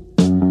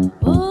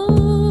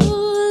 oh,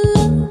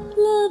 love,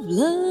 love,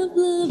 love,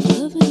 love,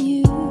 loving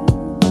you.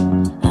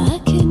 I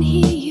can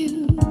hear you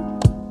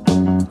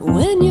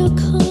when you're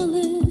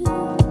calling.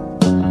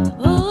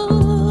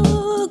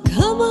 Oh,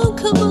 come on,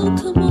 come on,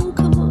 come on,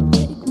 come on,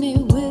 take me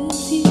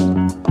with you.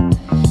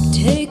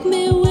 Take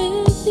me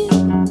with you.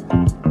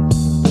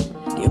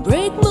 You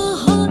break my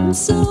heart and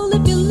soul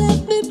if you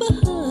left me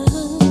behind.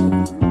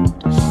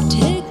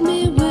 Take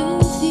me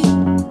with you.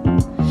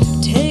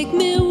 Take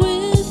me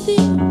with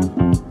you.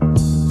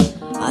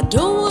 I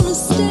don't want to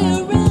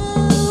stay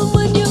around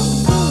when you're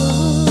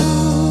gone.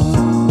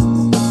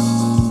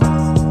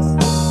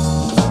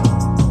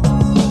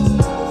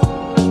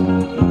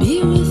 Be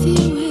with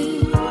you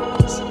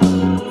is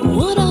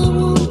what I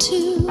want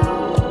to.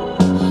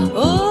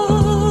 Oh,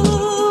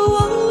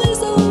 always,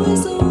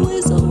 always,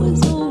 always,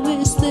 always,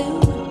 always there.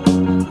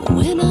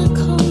 When I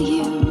call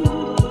you,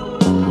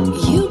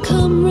 you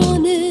come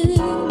running.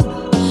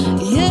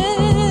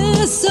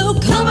 Yeah, so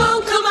come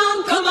on, come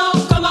on, come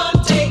on, come on,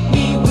 take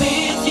me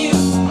with you.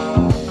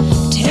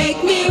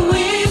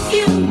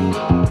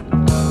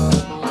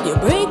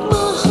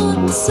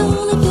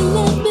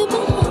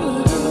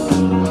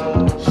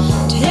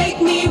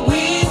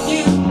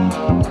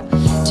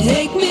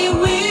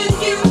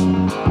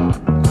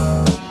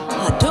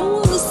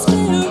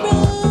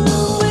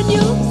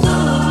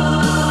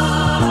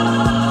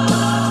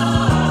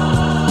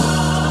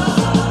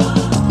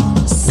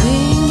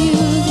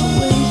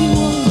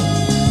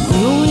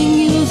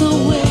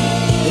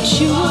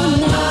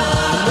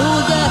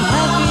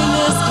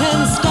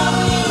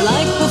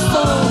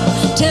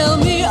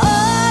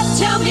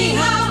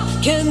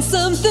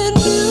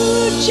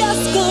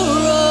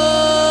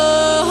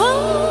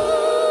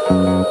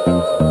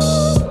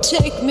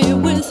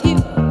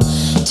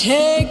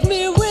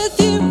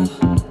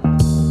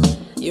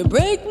 You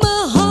break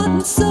my heart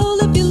and soul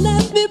if you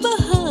left me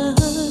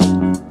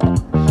behind.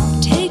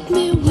 Take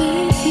me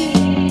with you,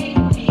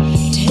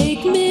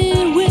 take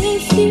me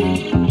with you.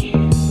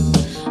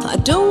 I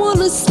don't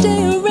wanna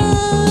stay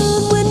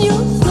around when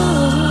you're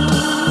gone.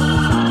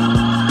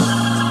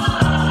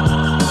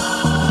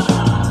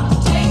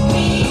 Take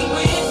me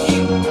with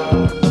you,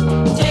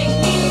 take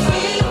me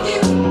with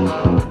you.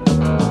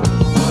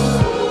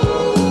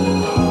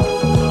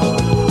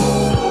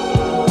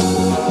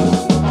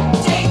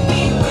 Take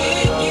me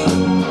with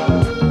you.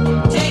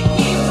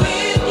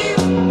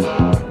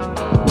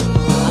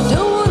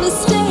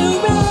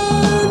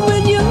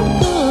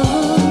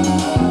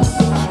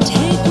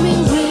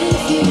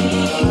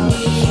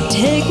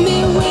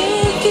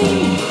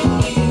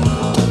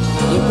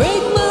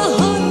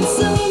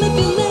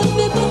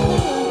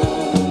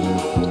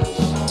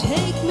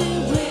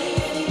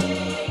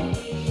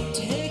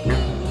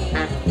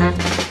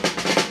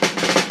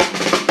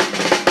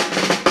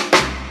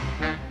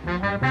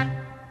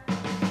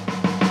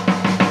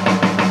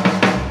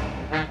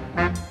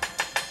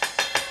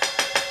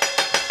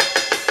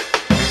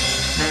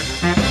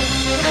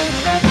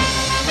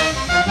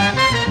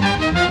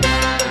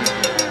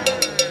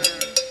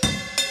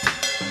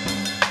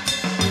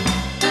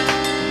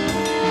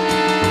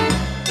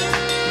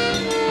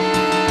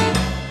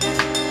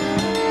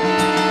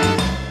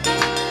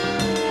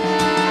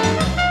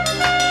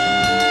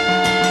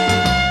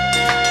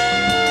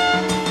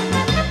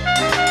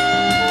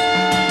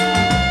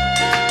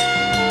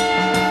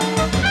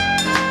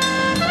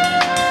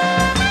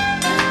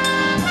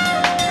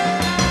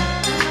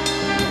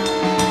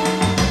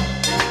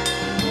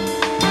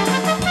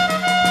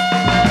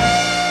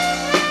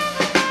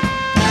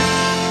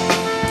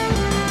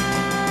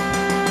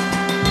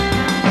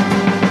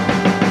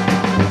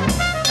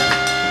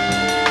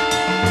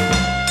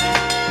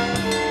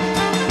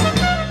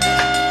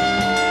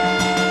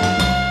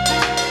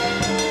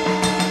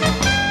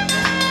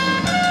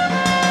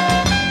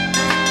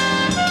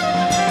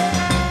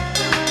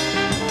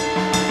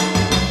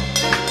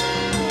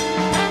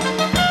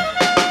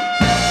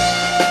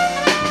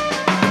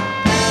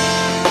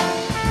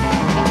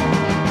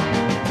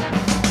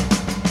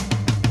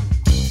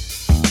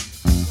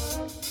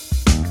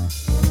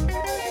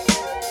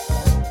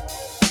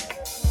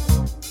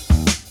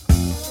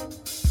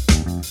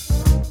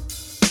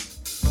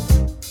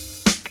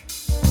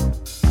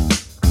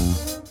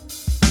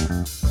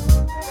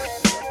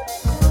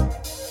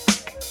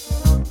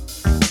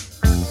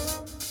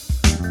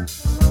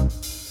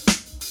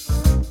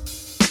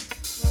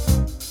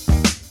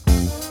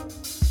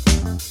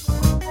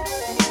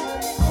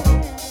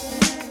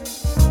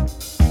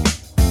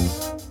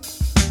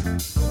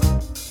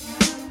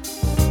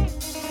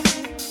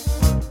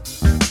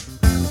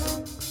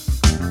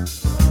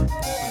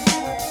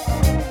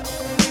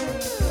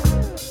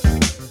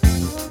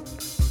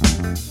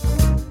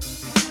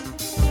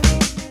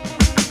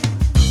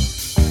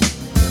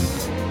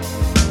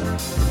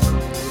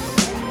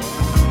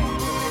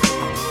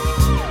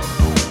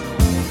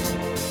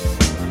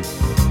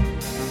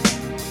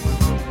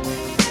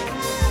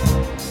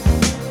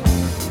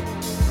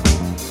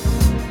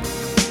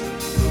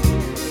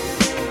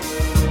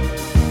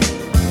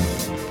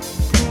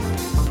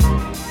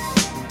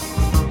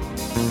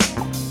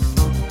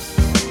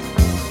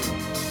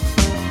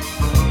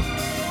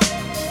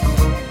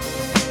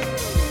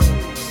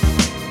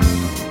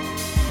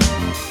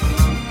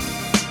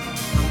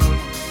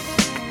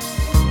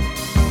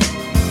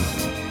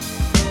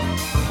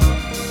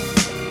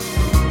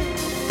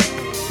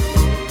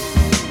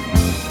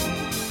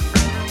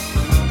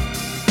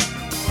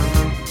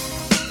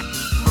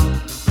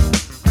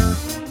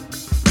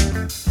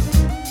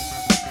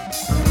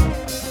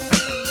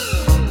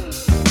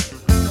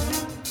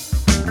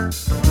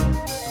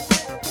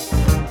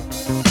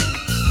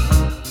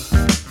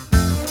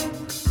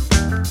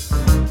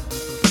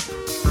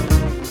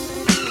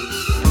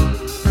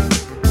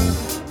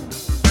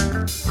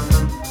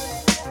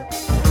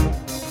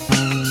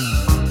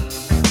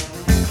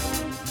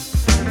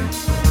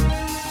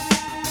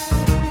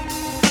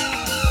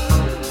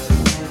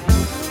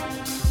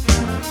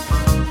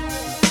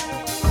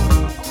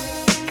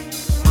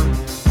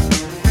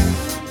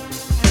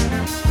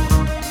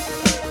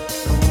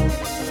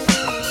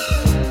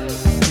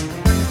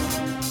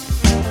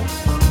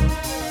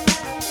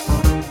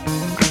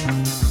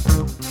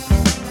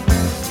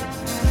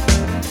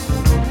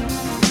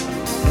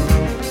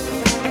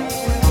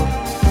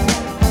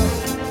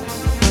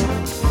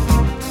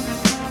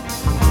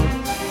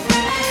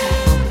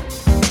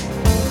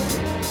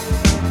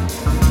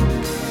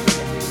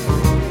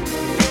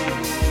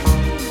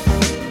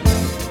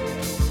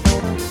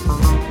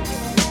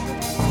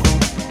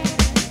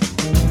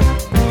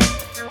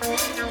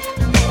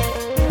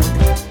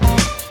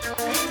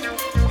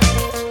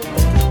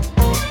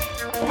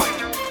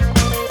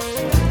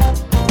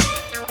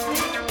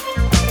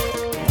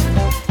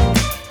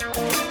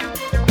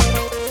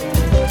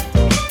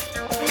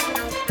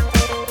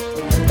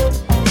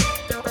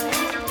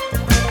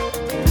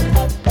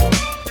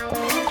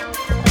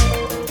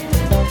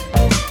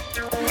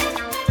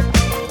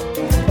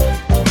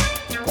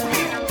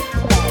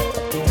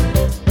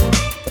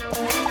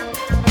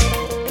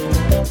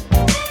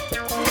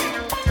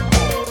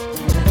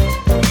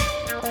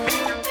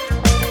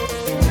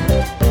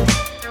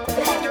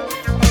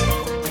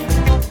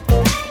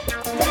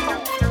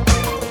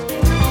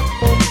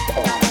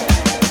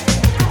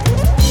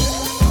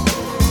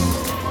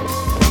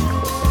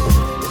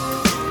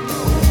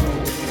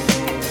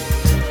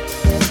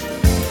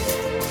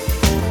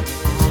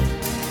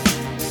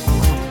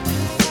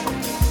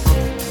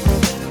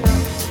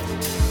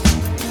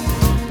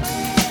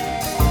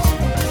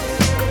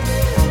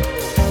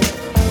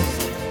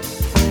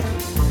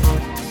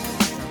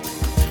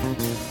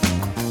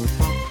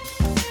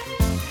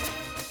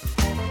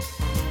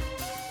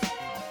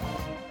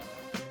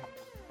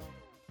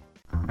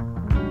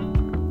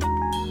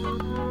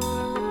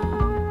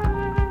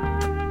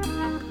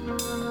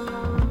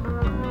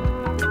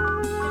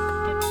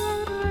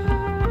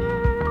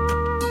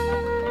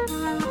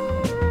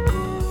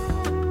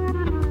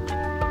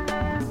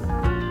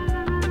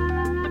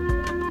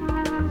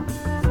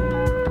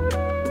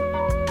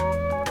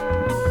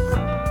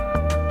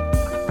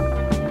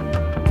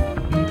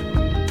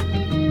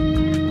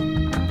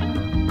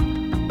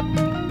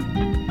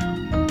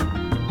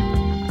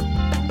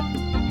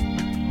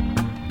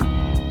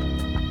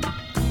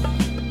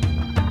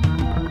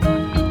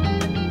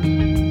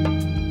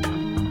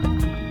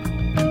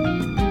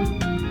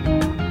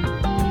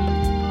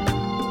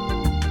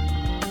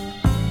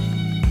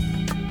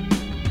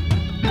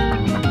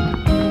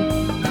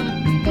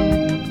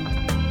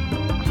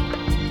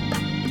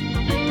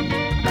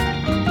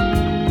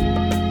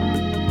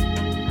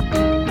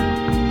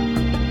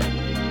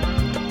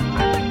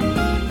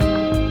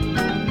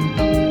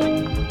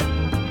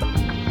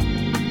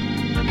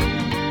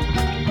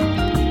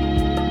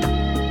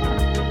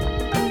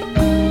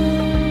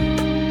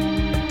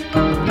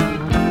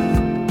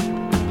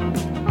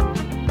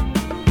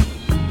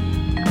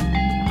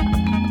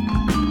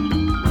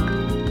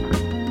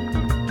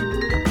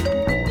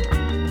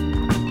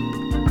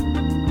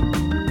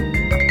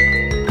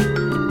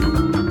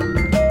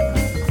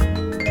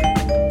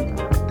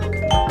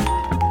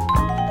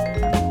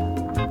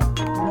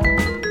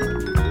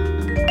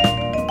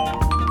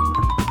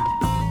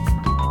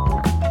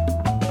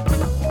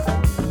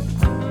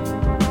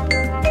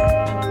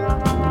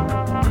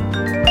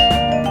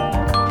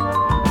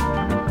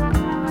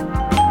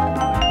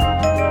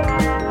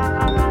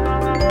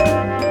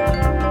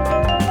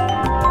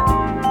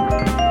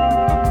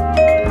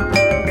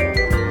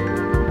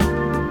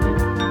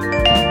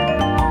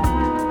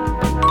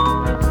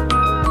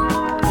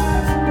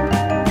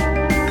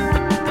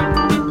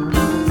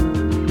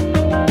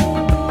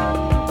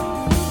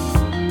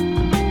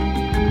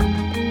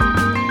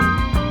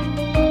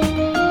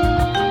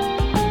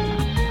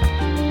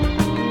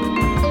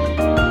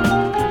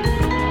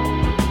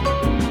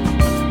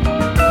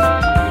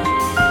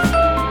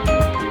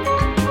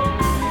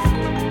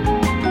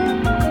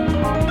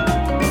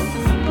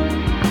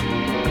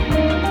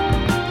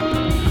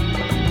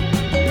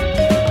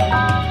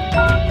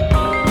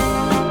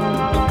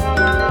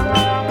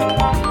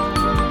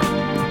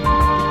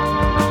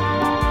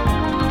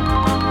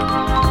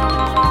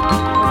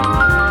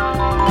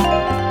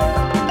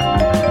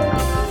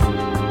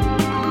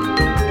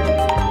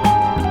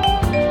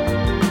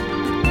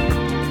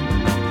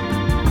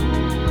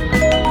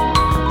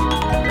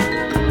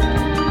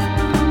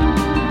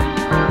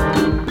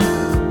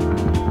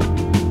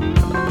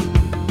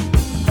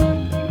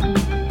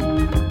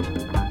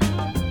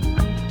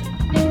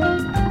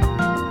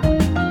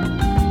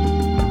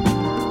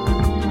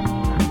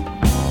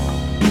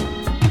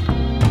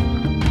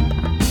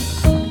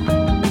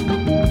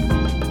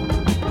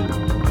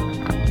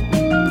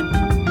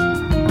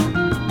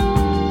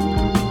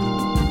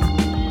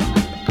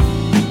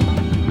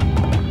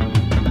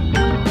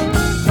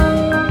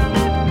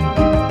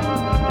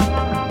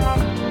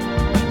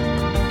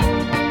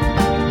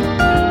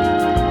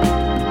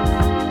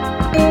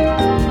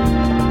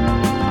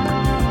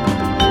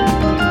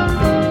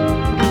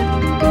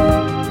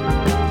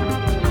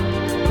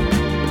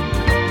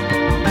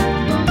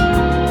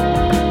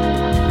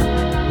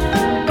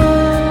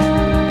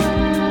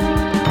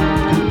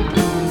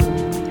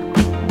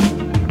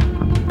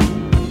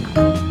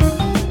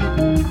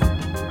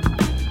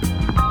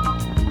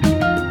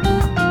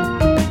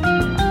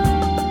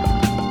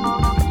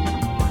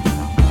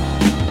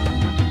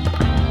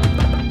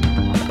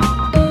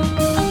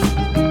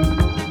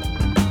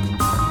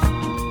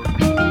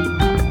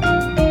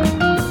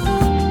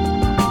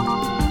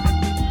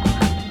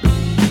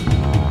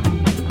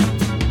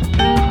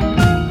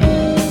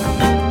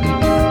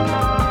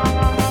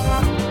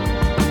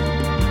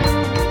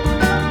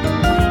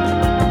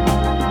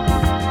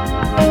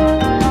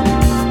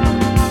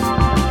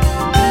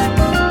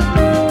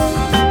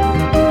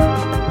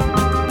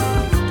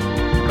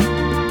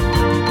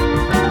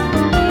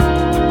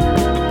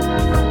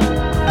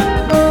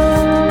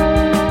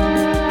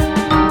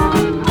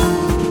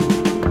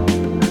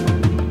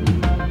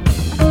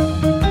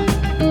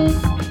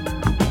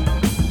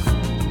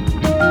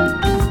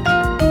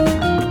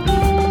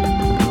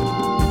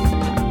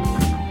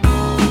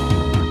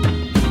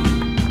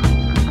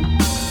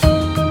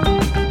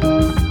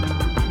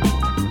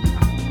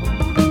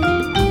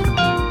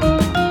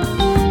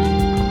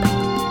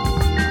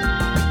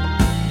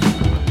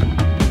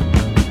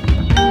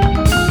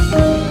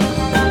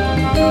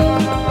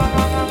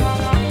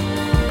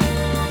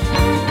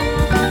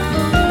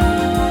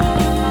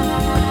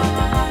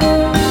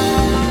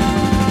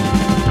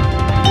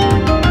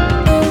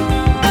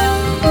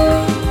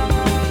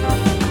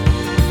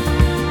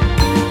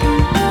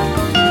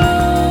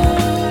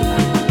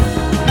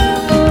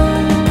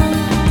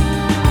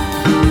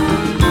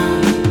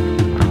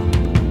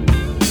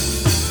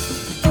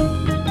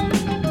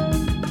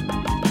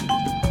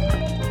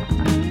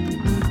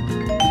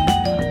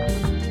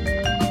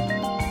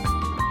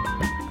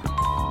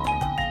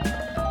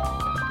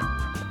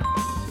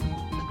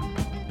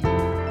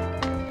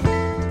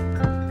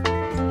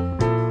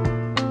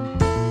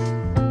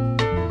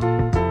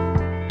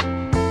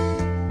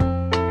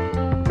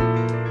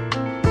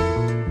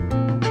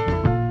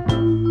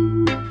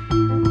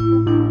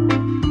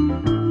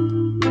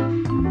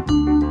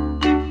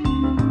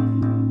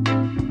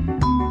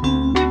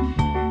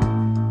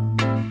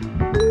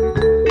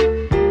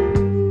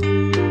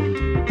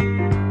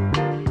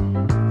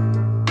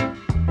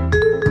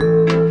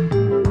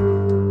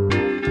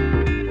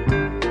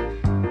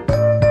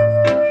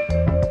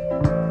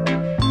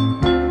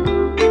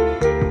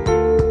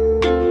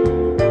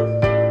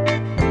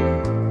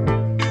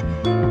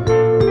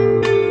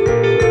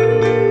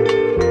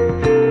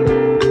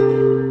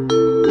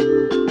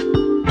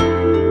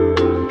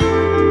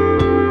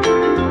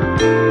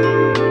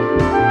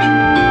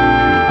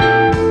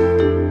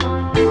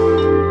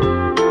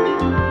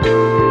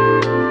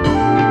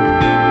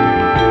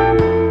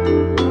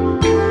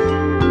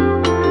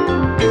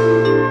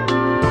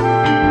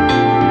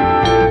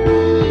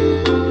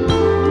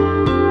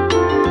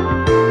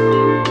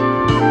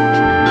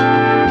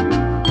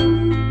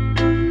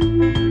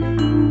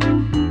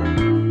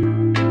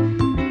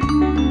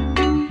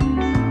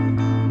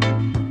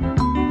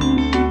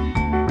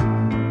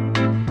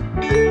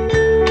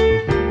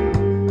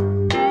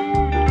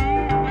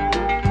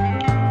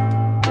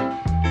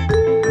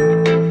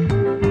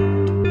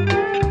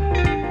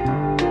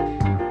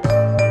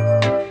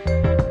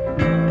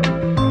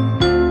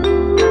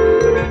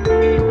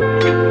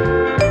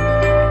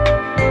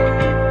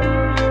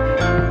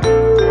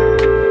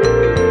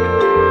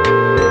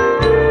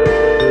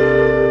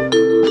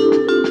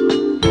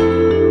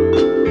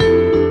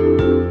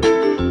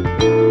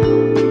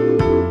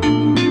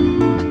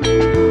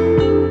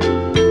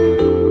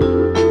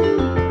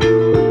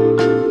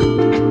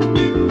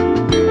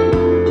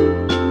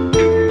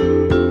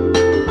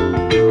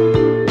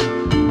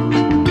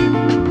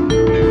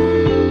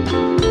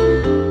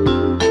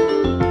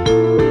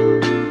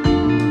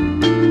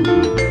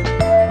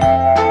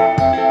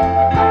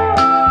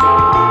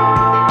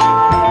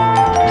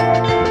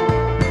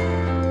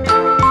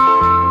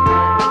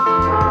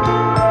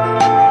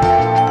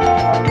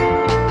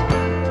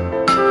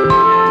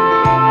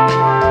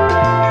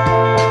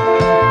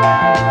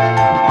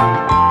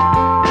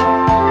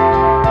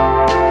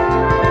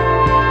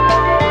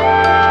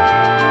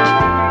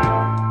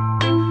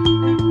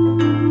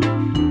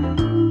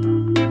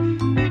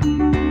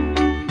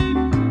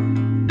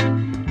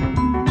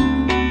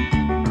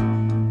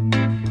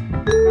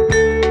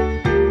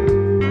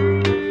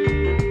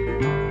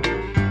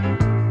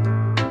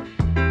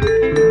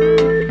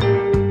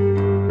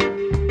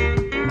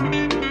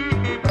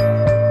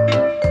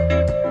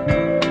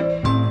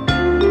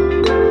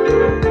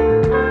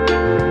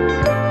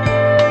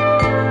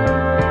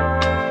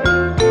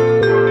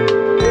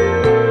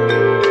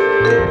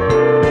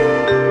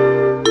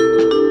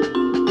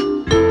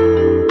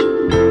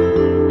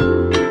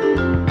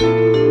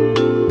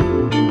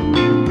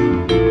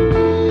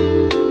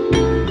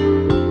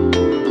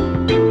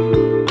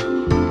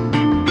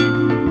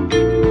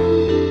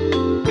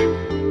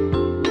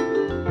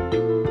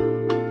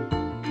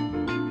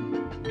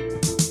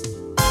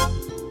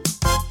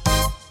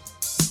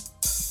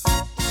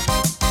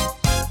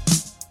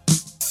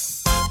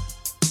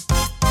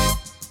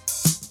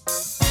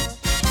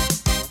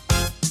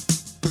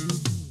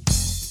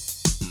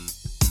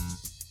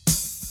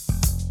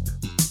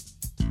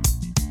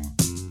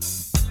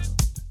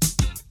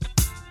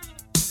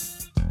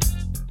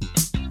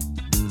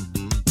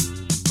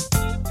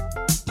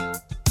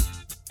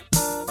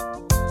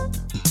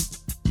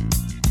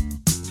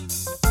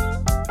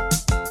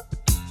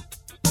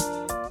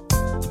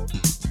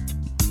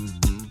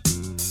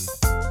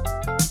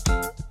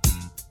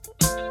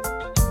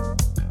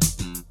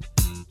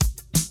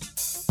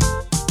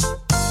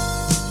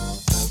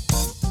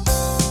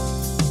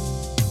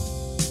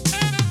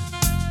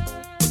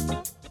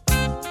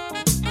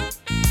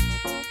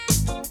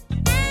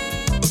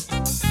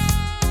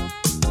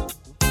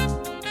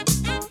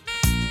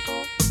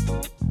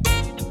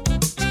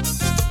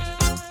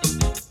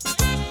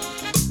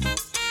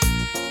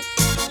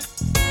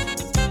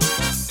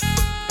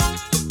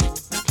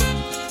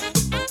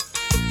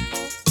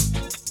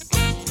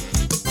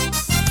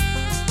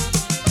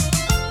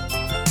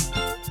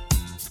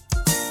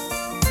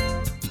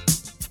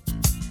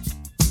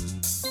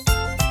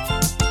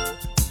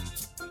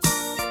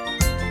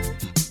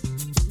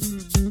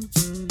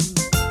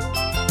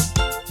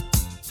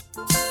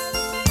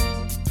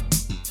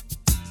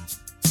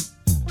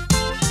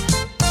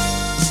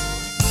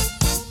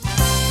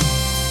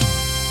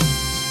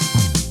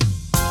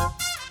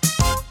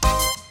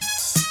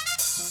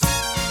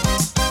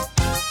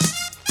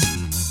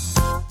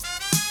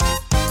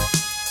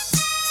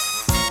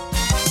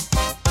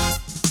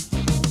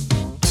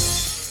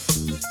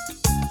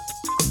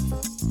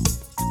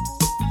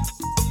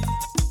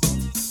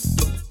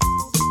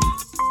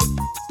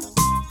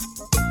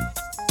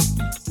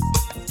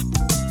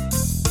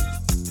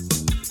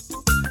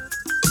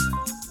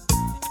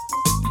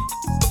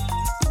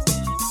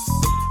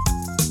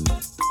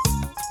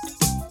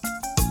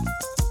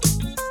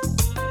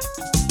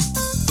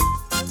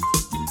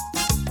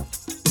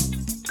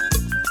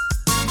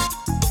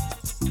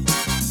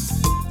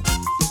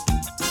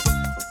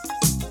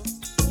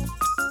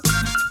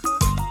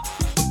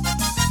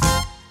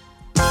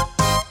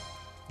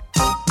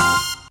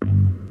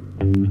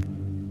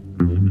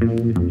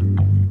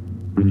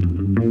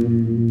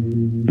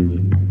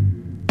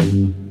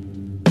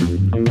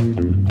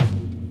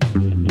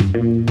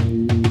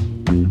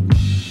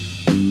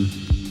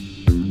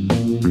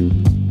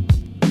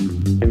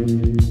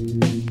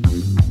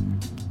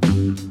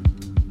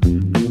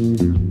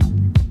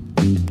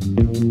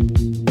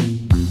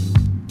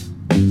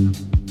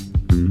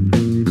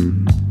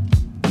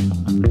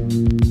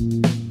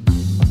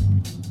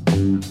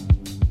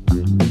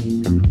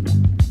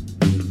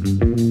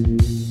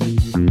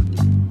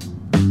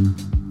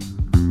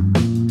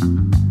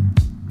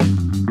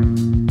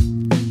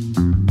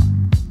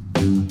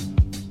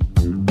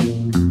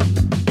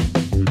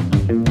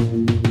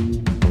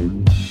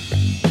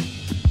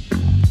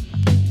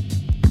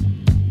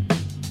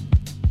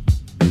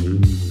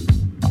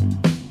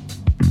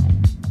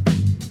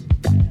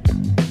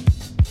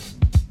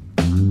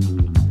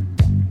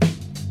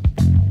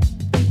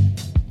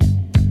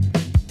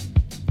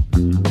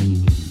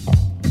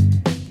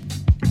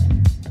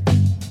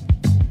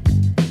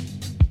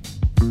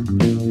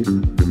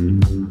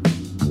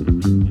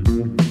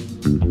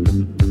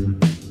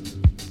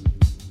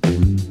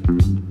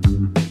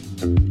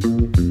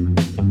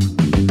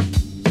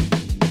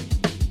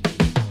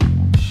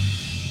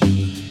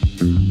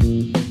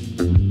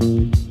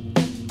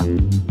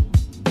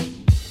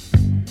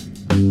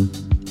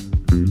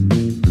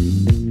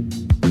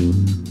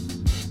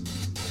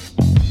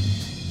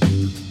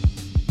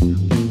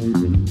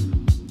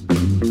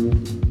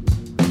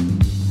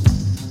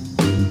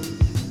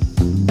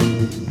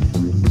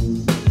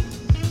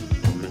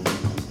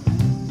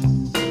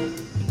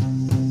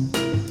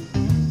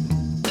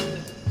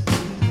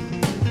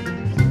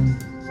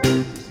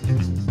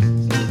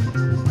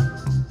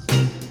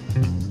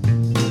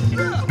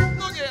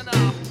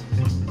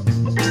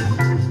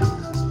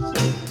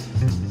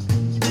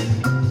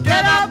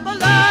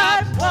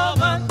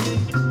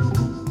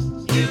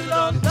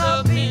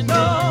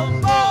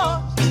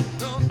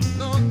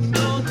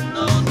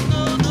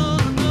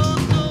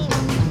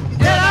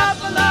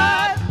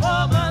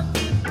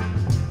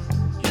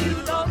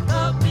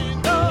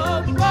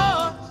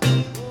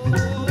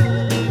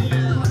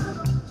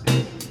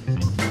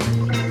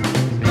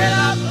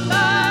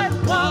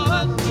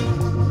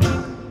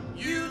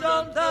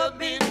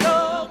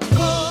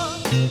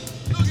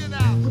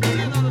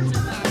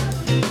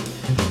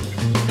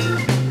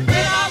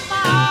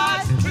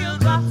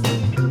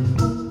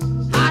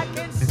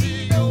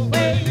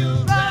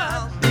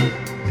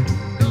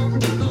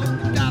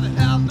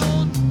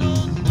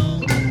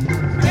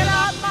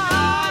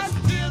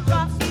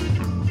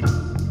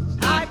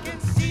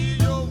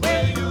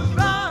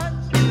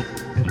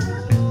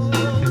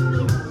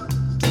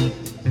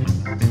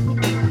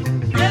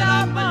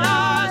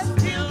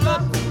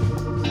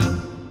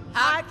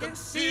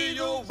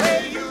 your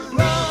way you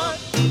run.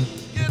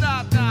 Get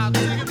out now,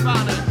 take it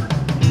by the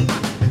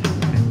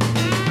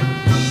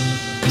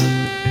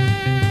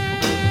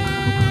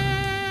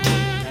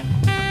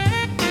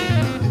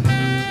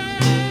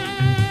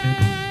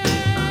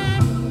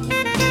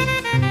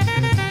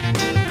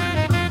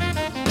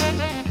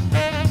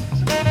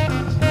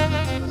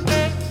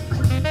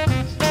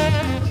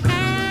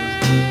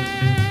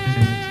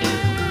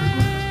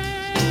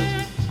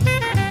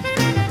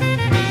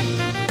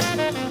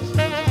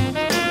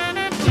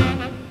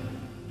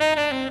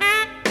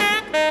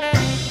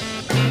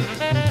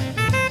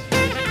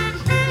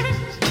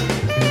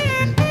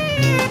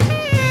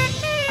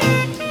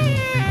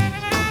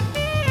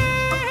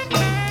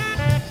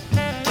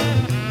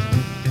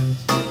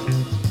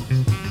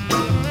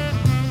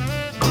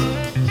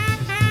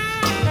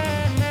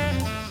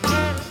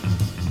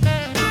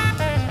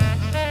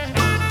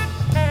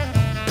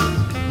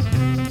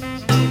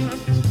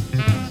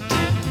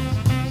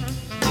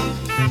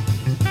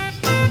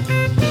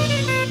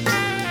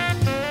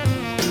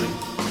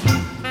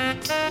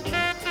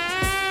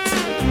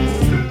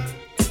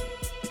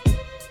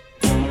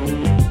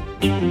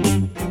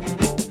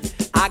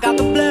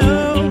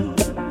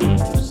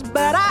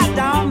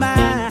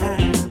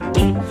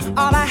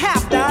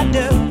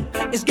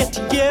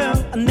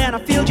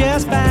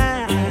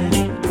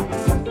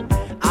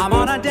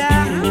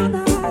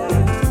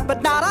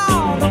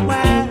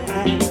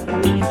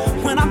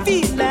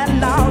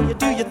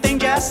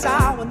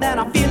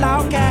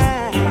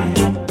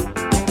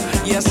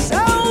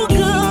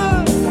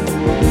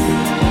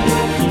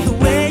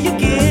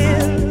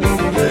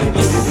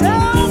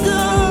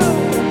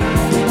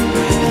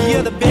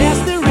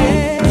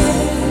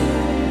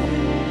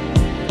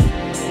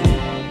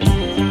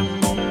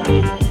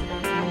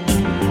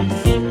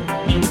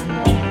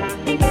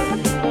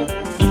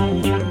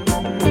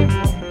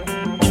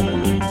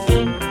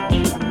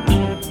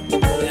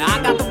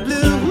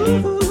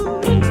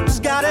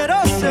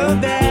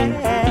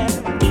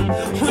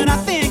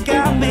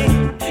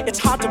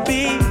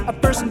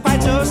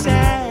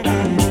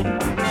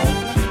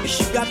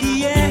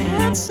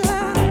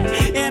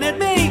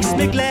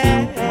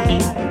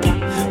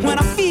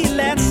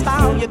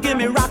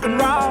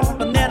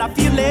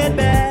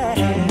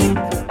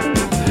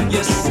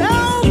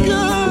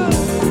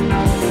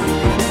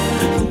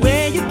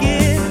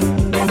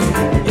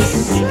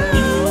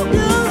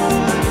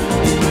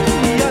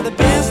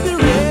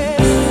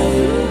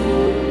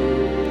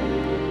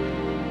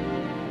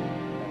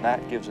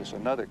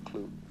another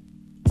clue.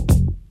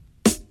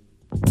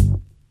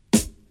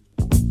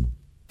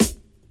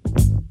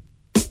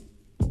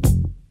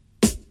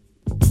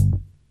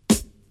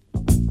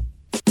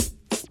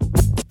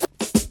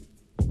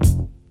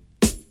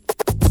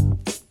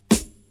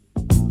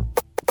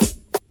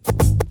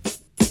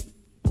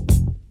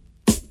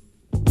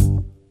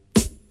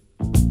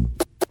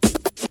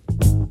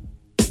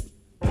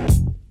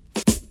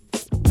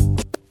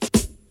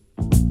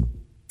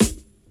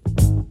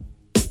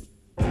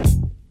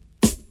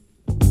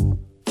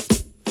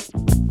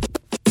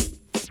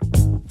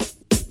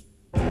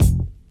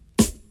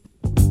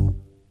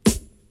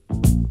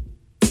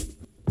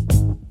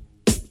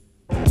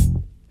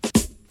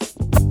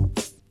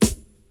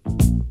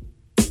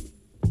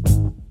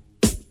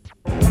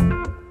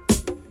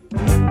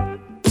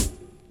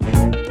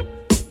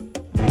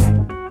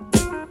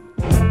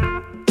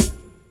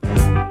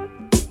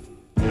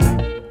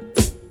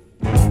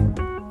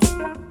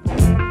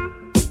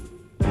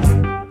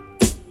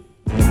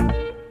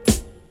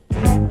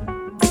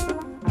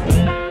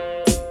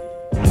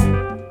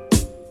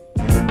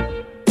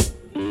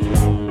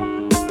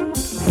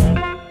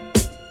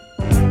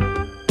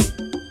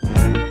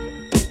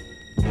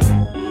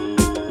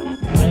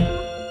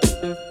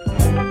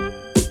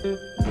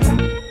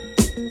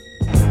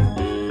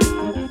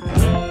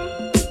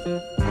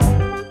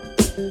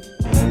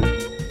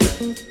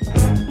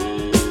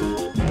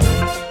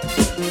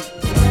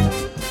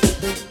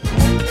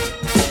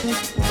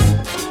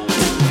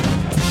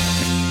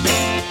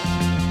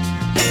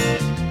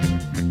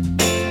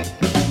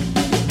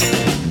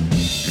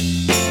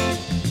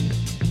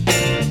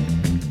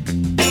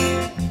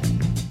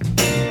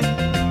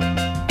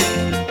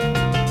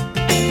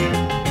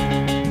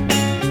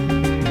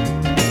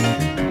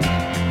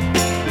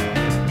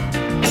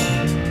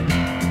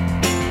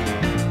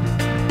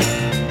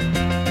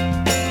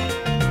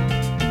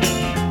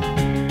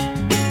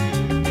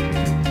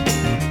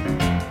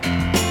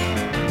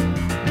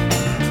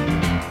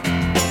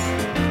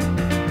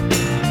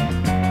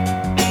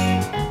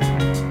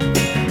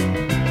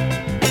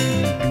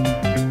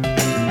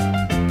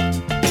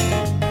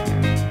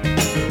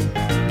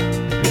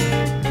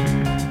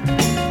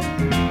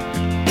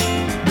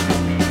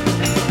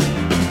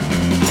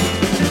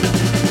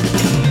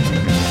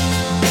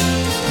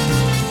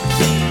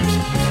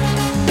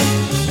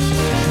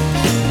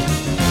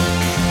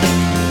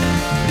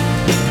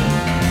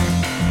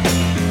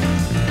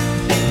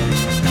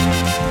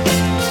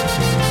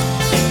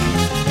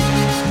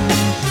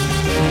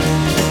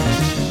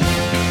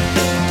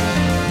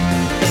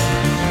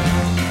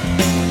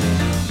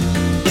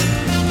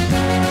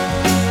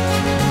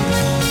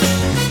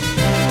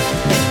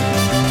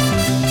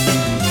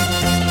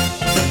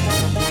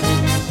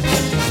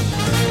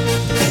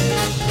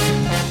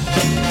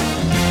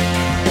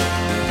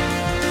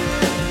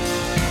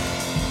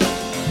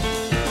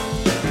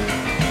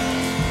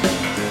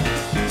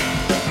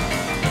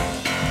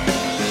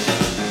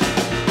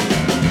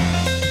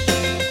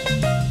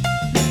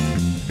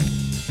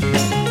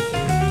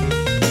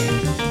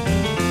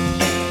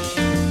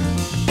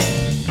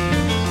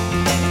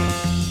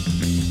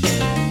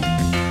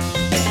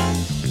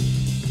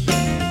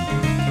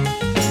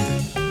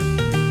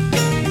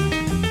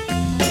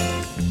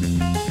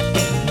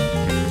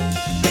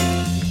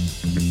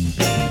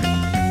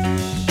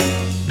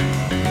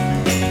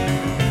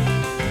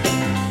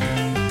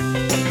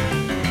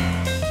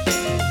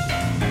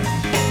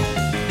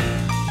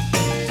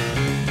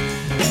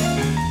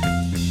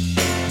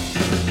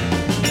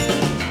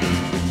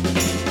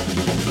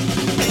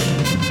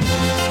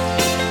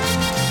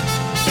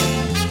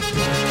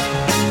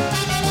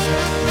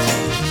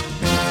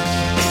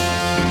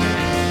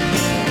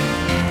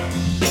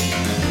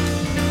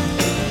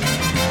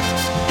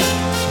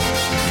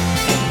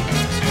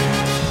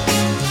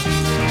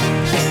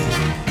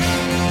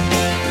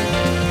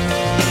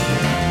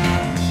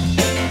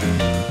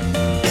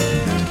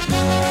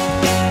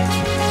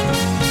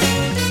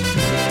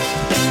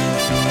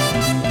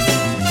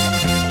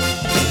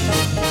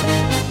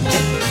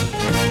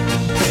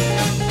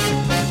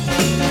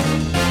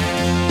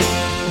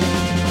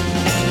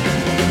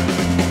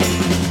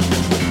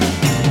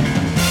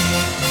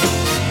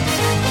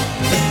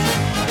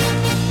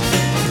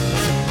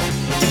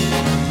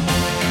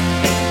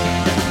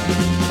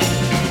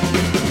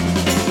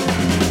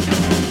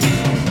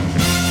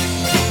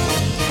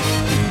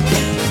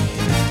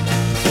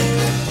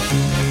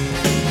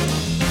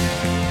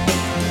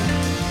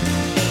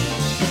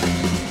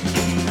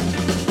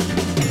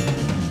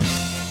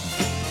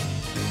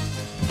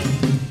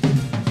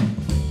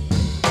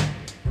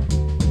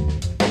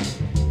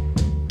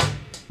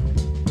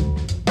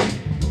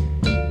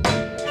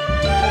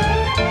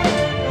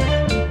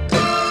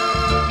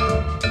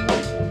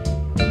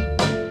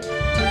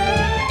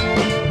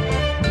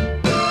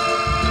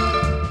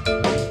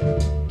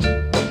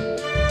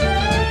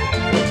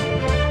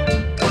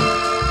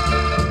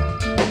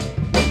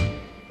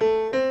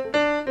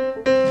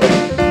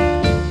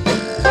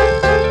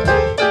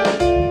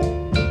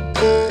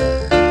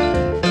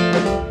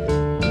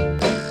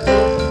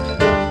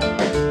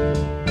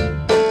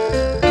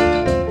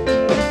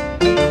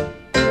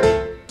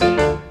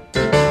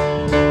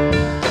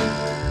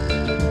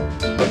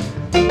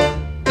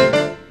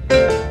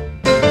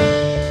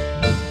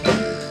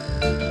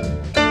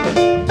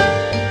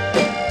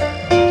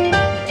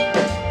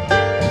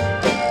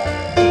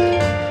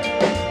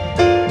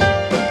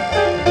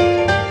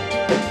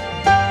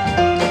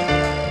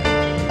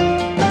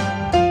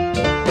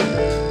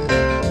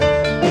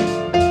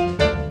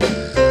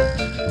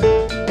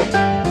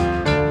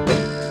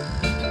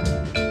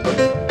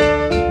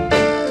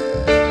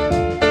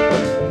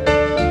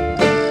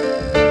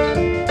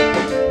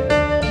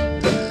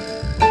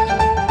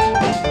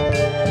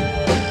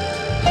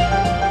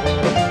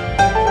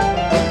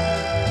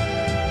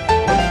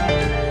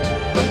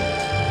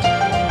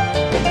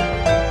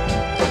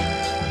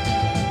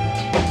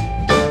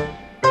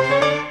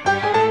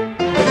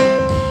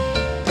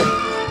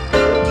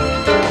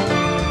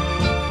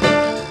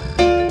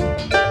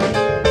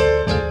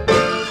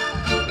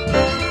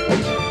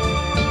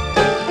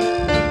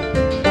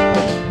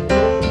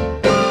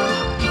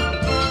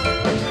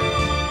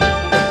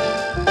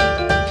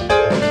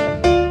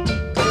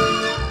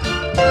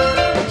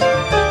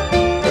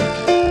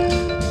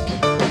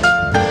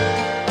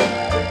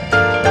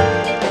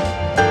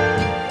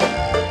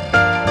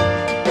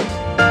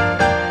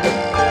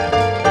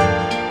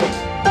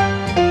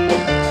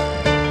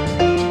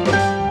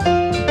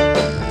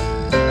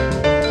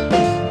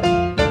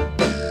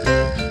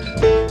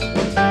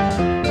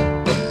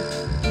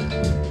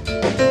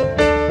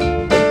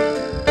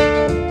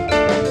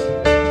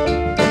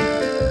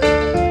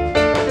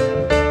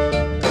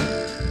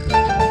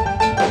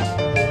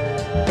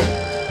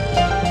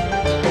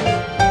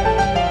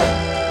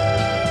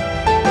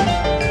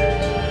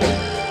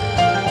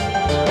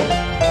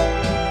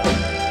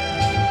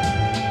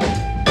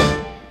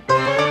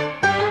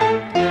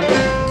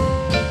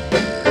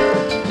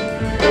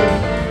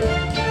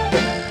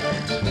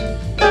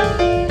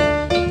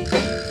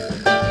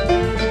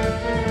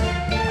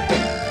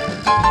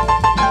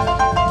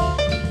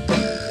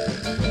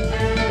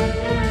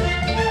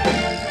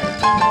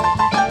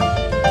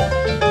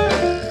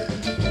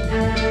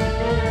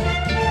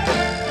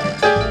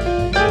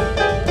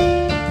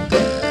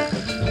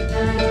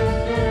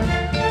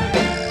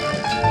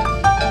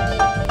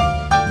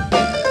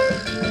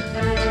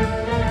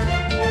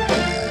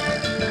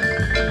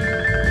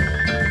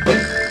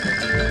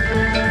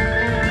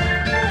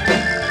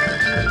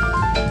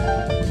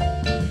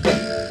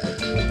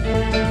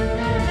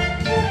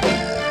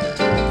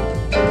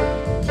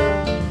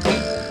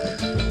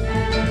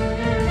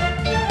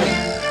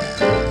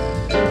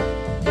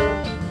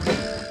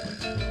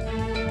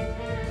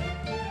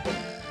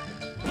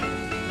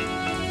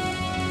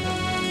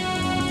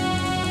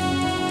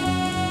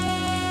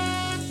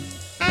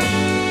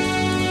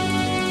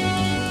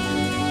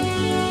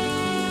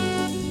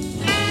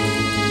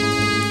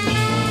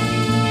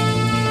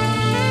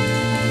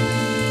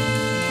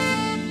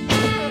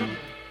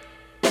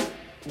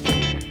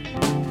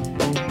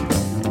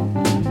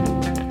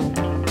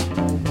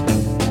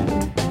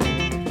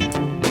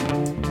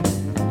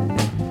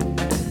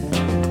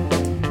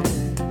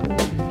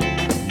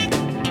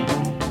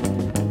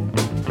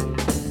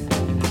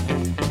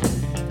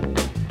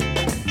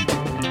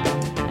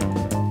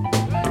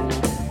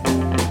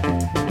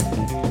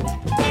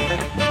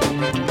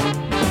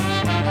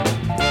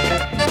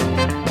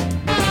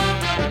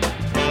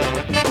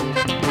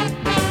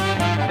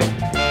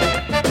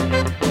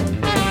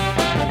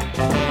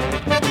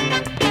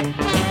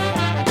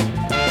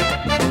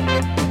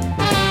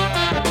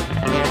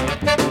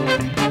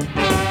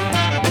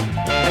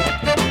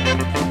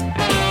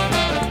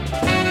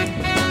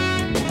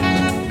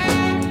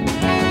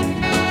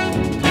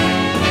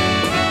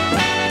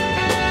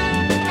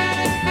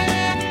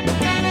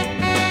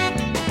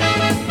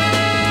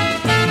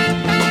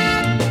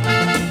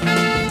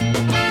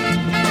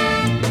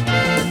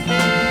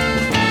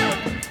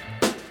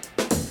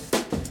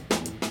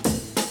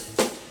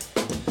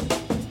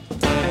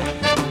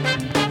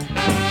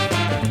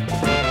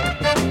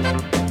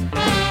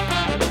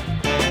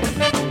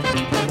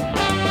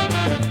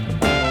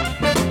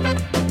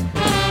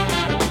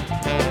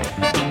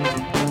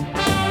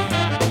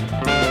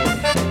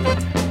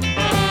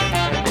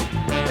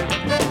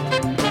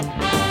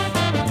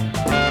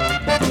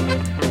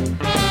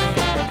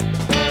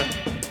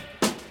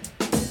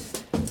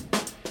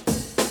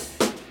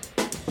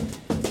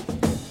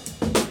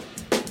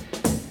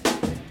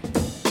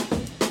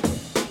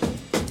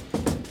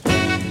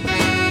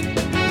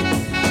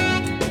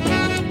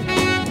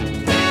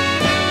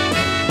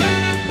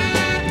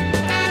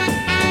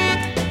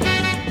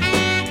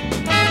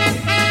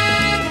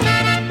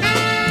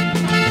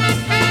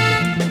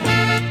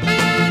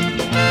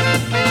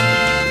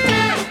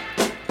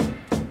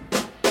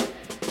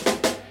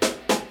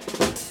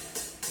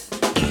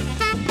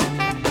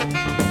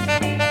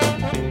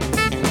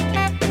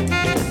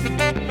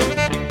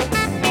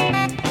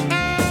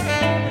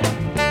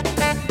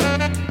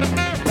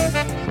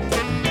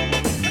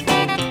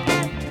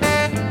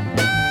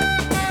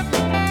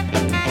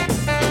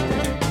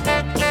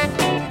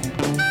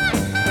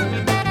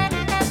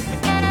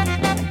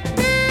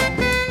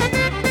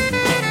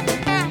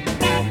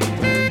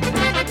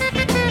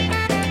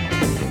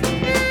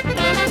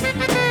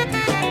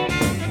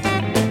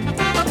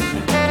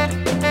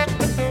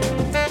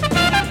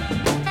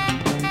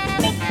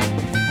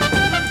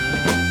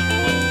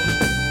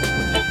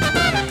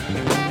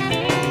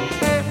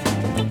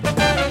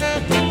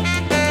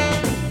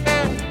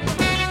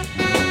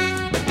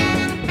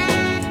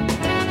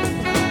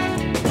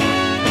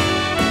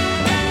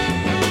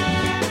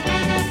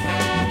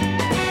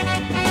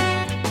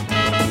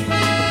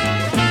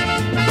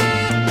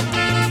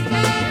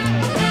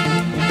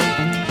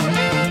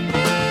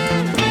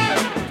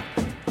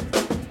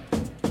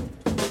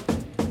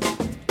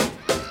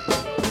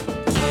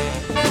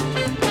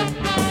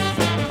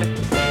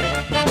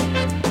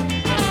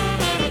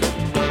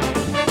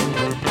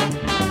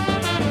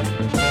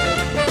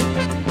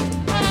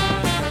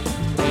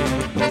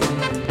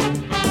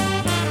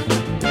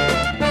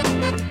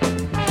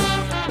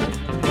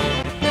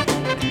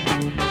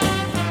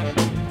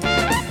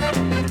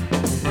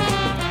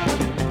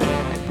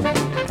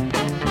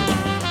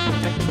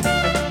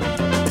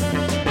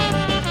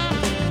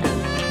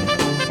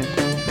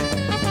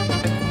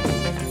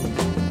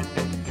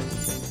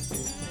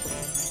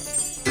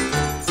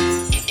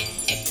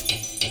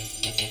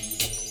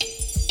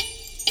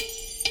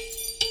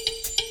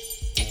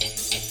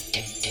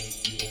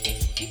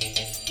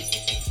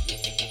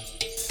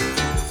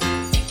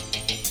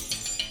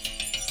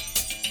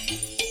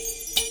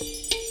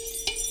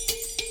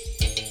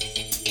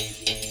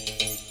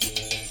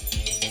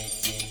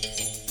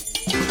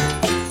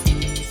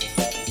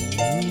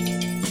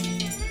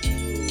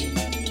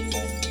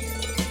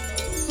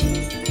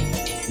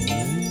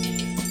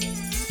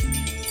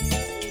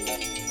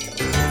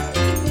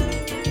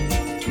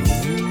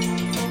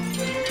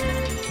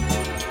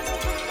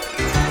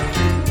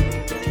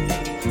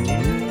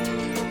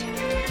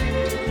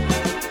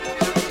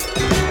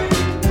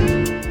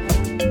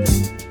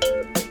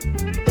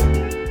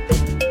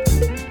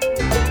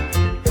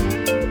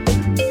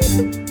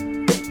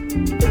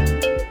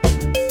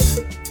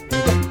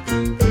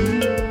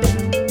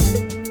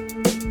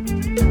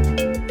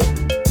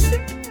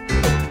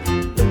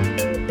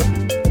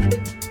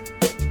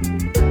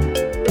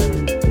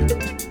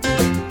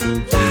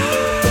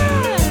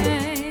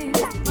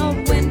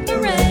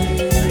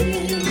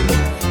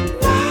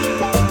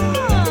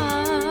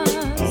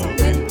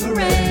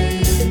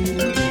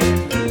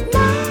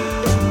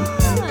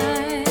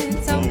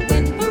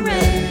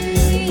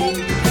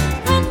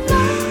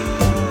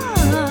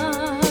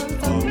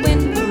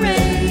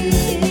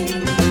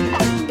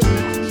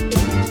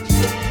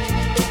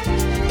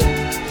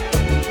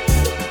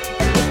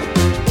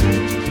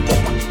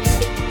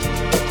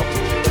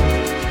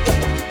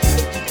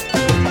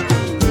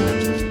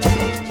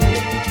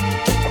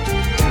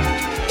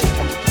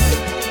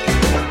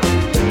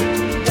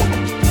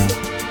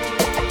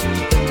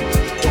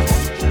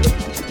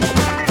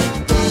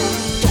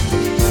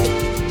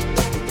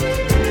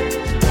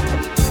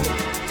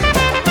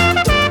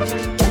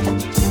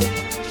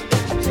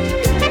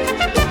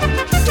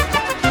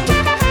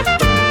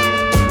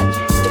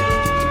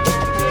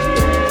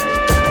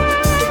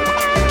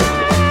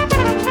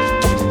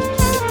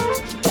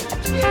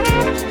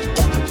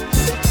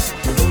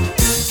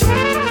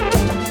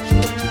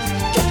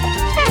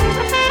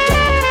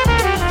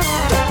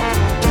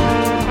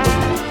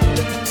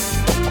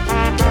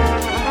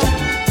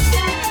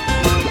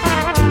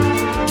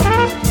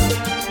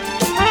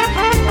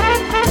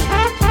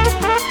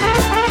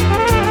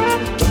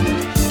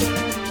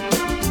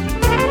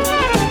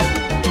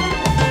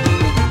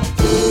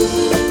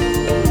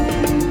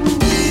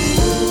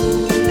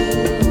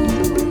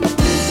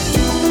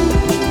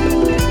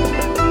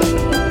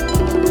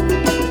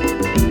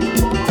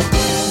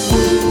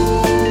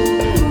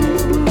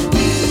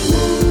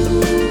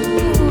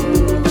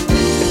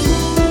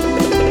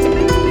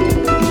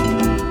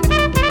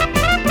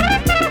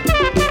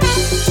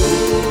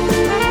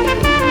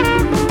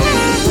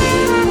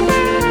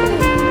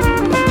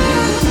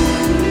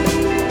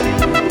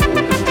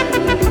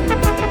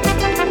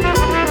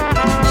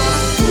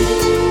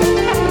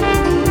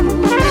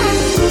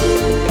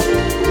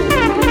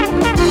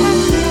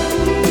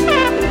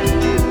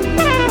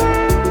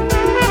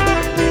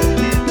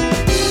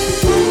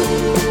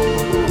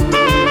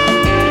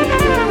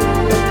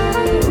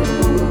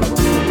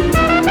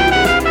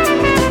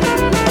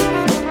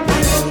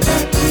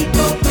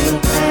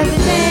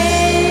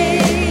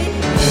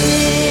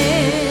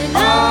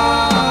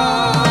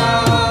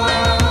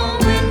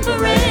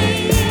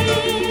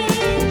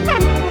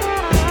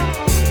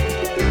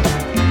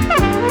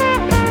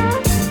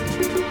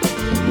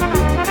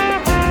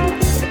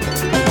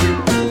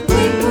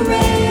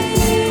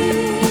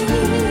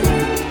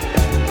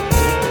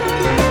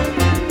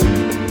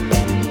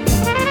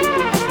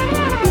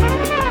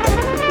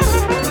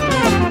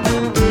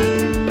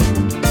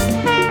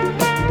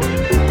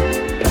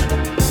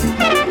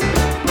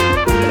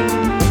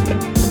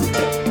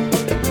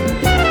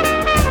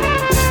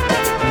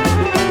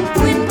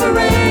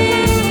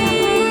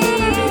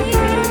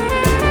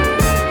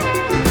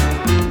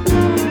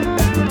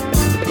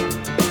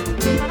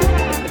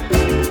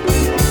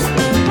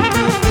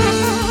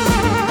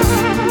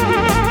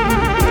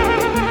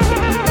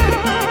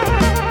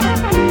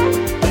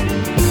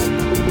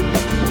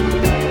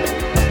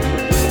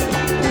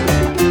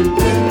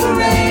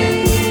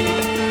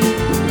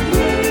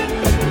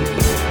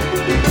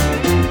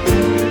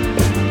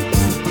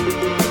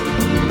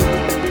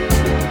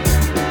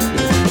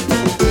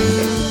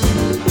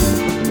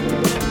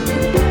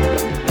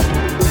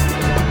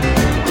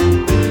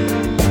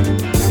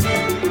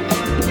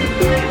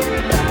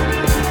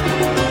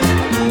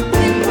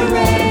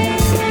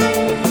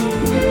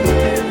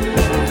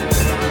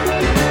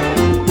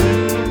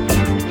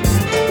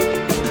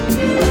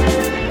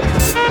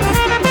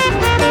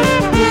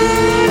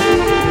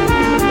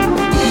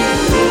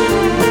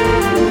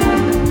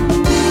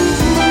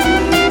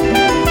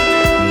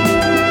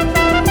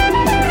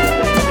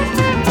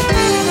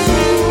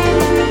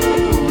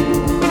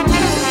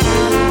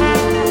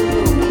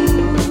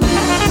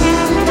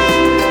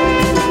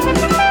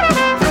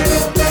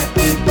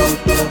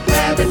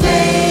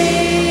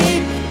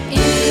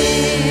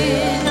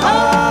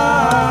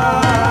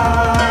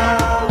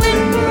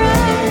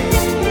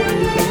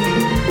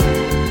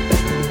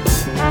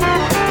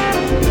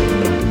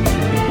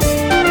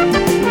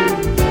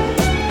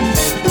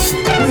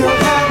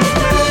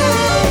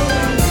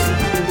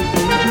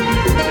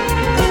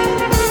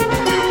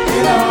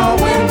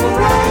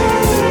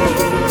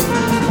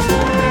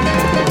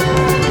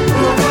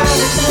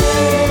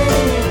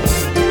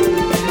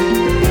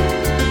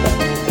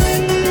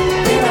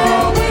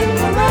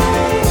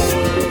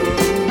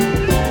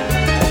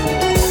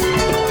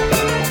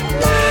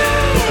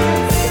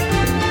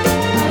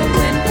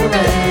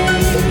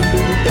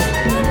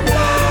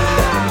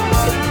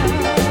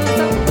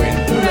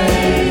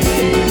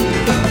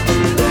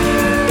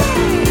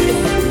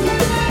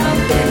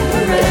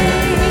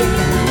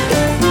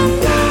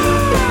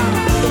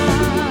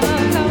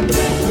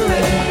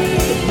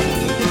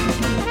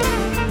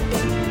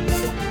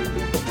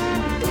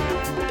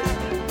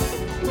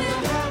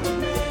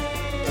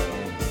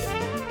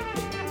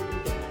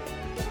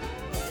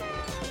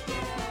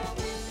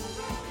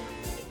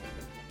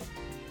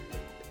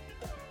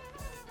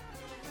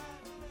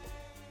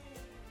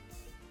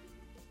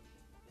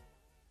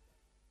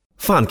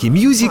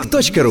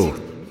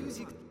 funkymusic.ru.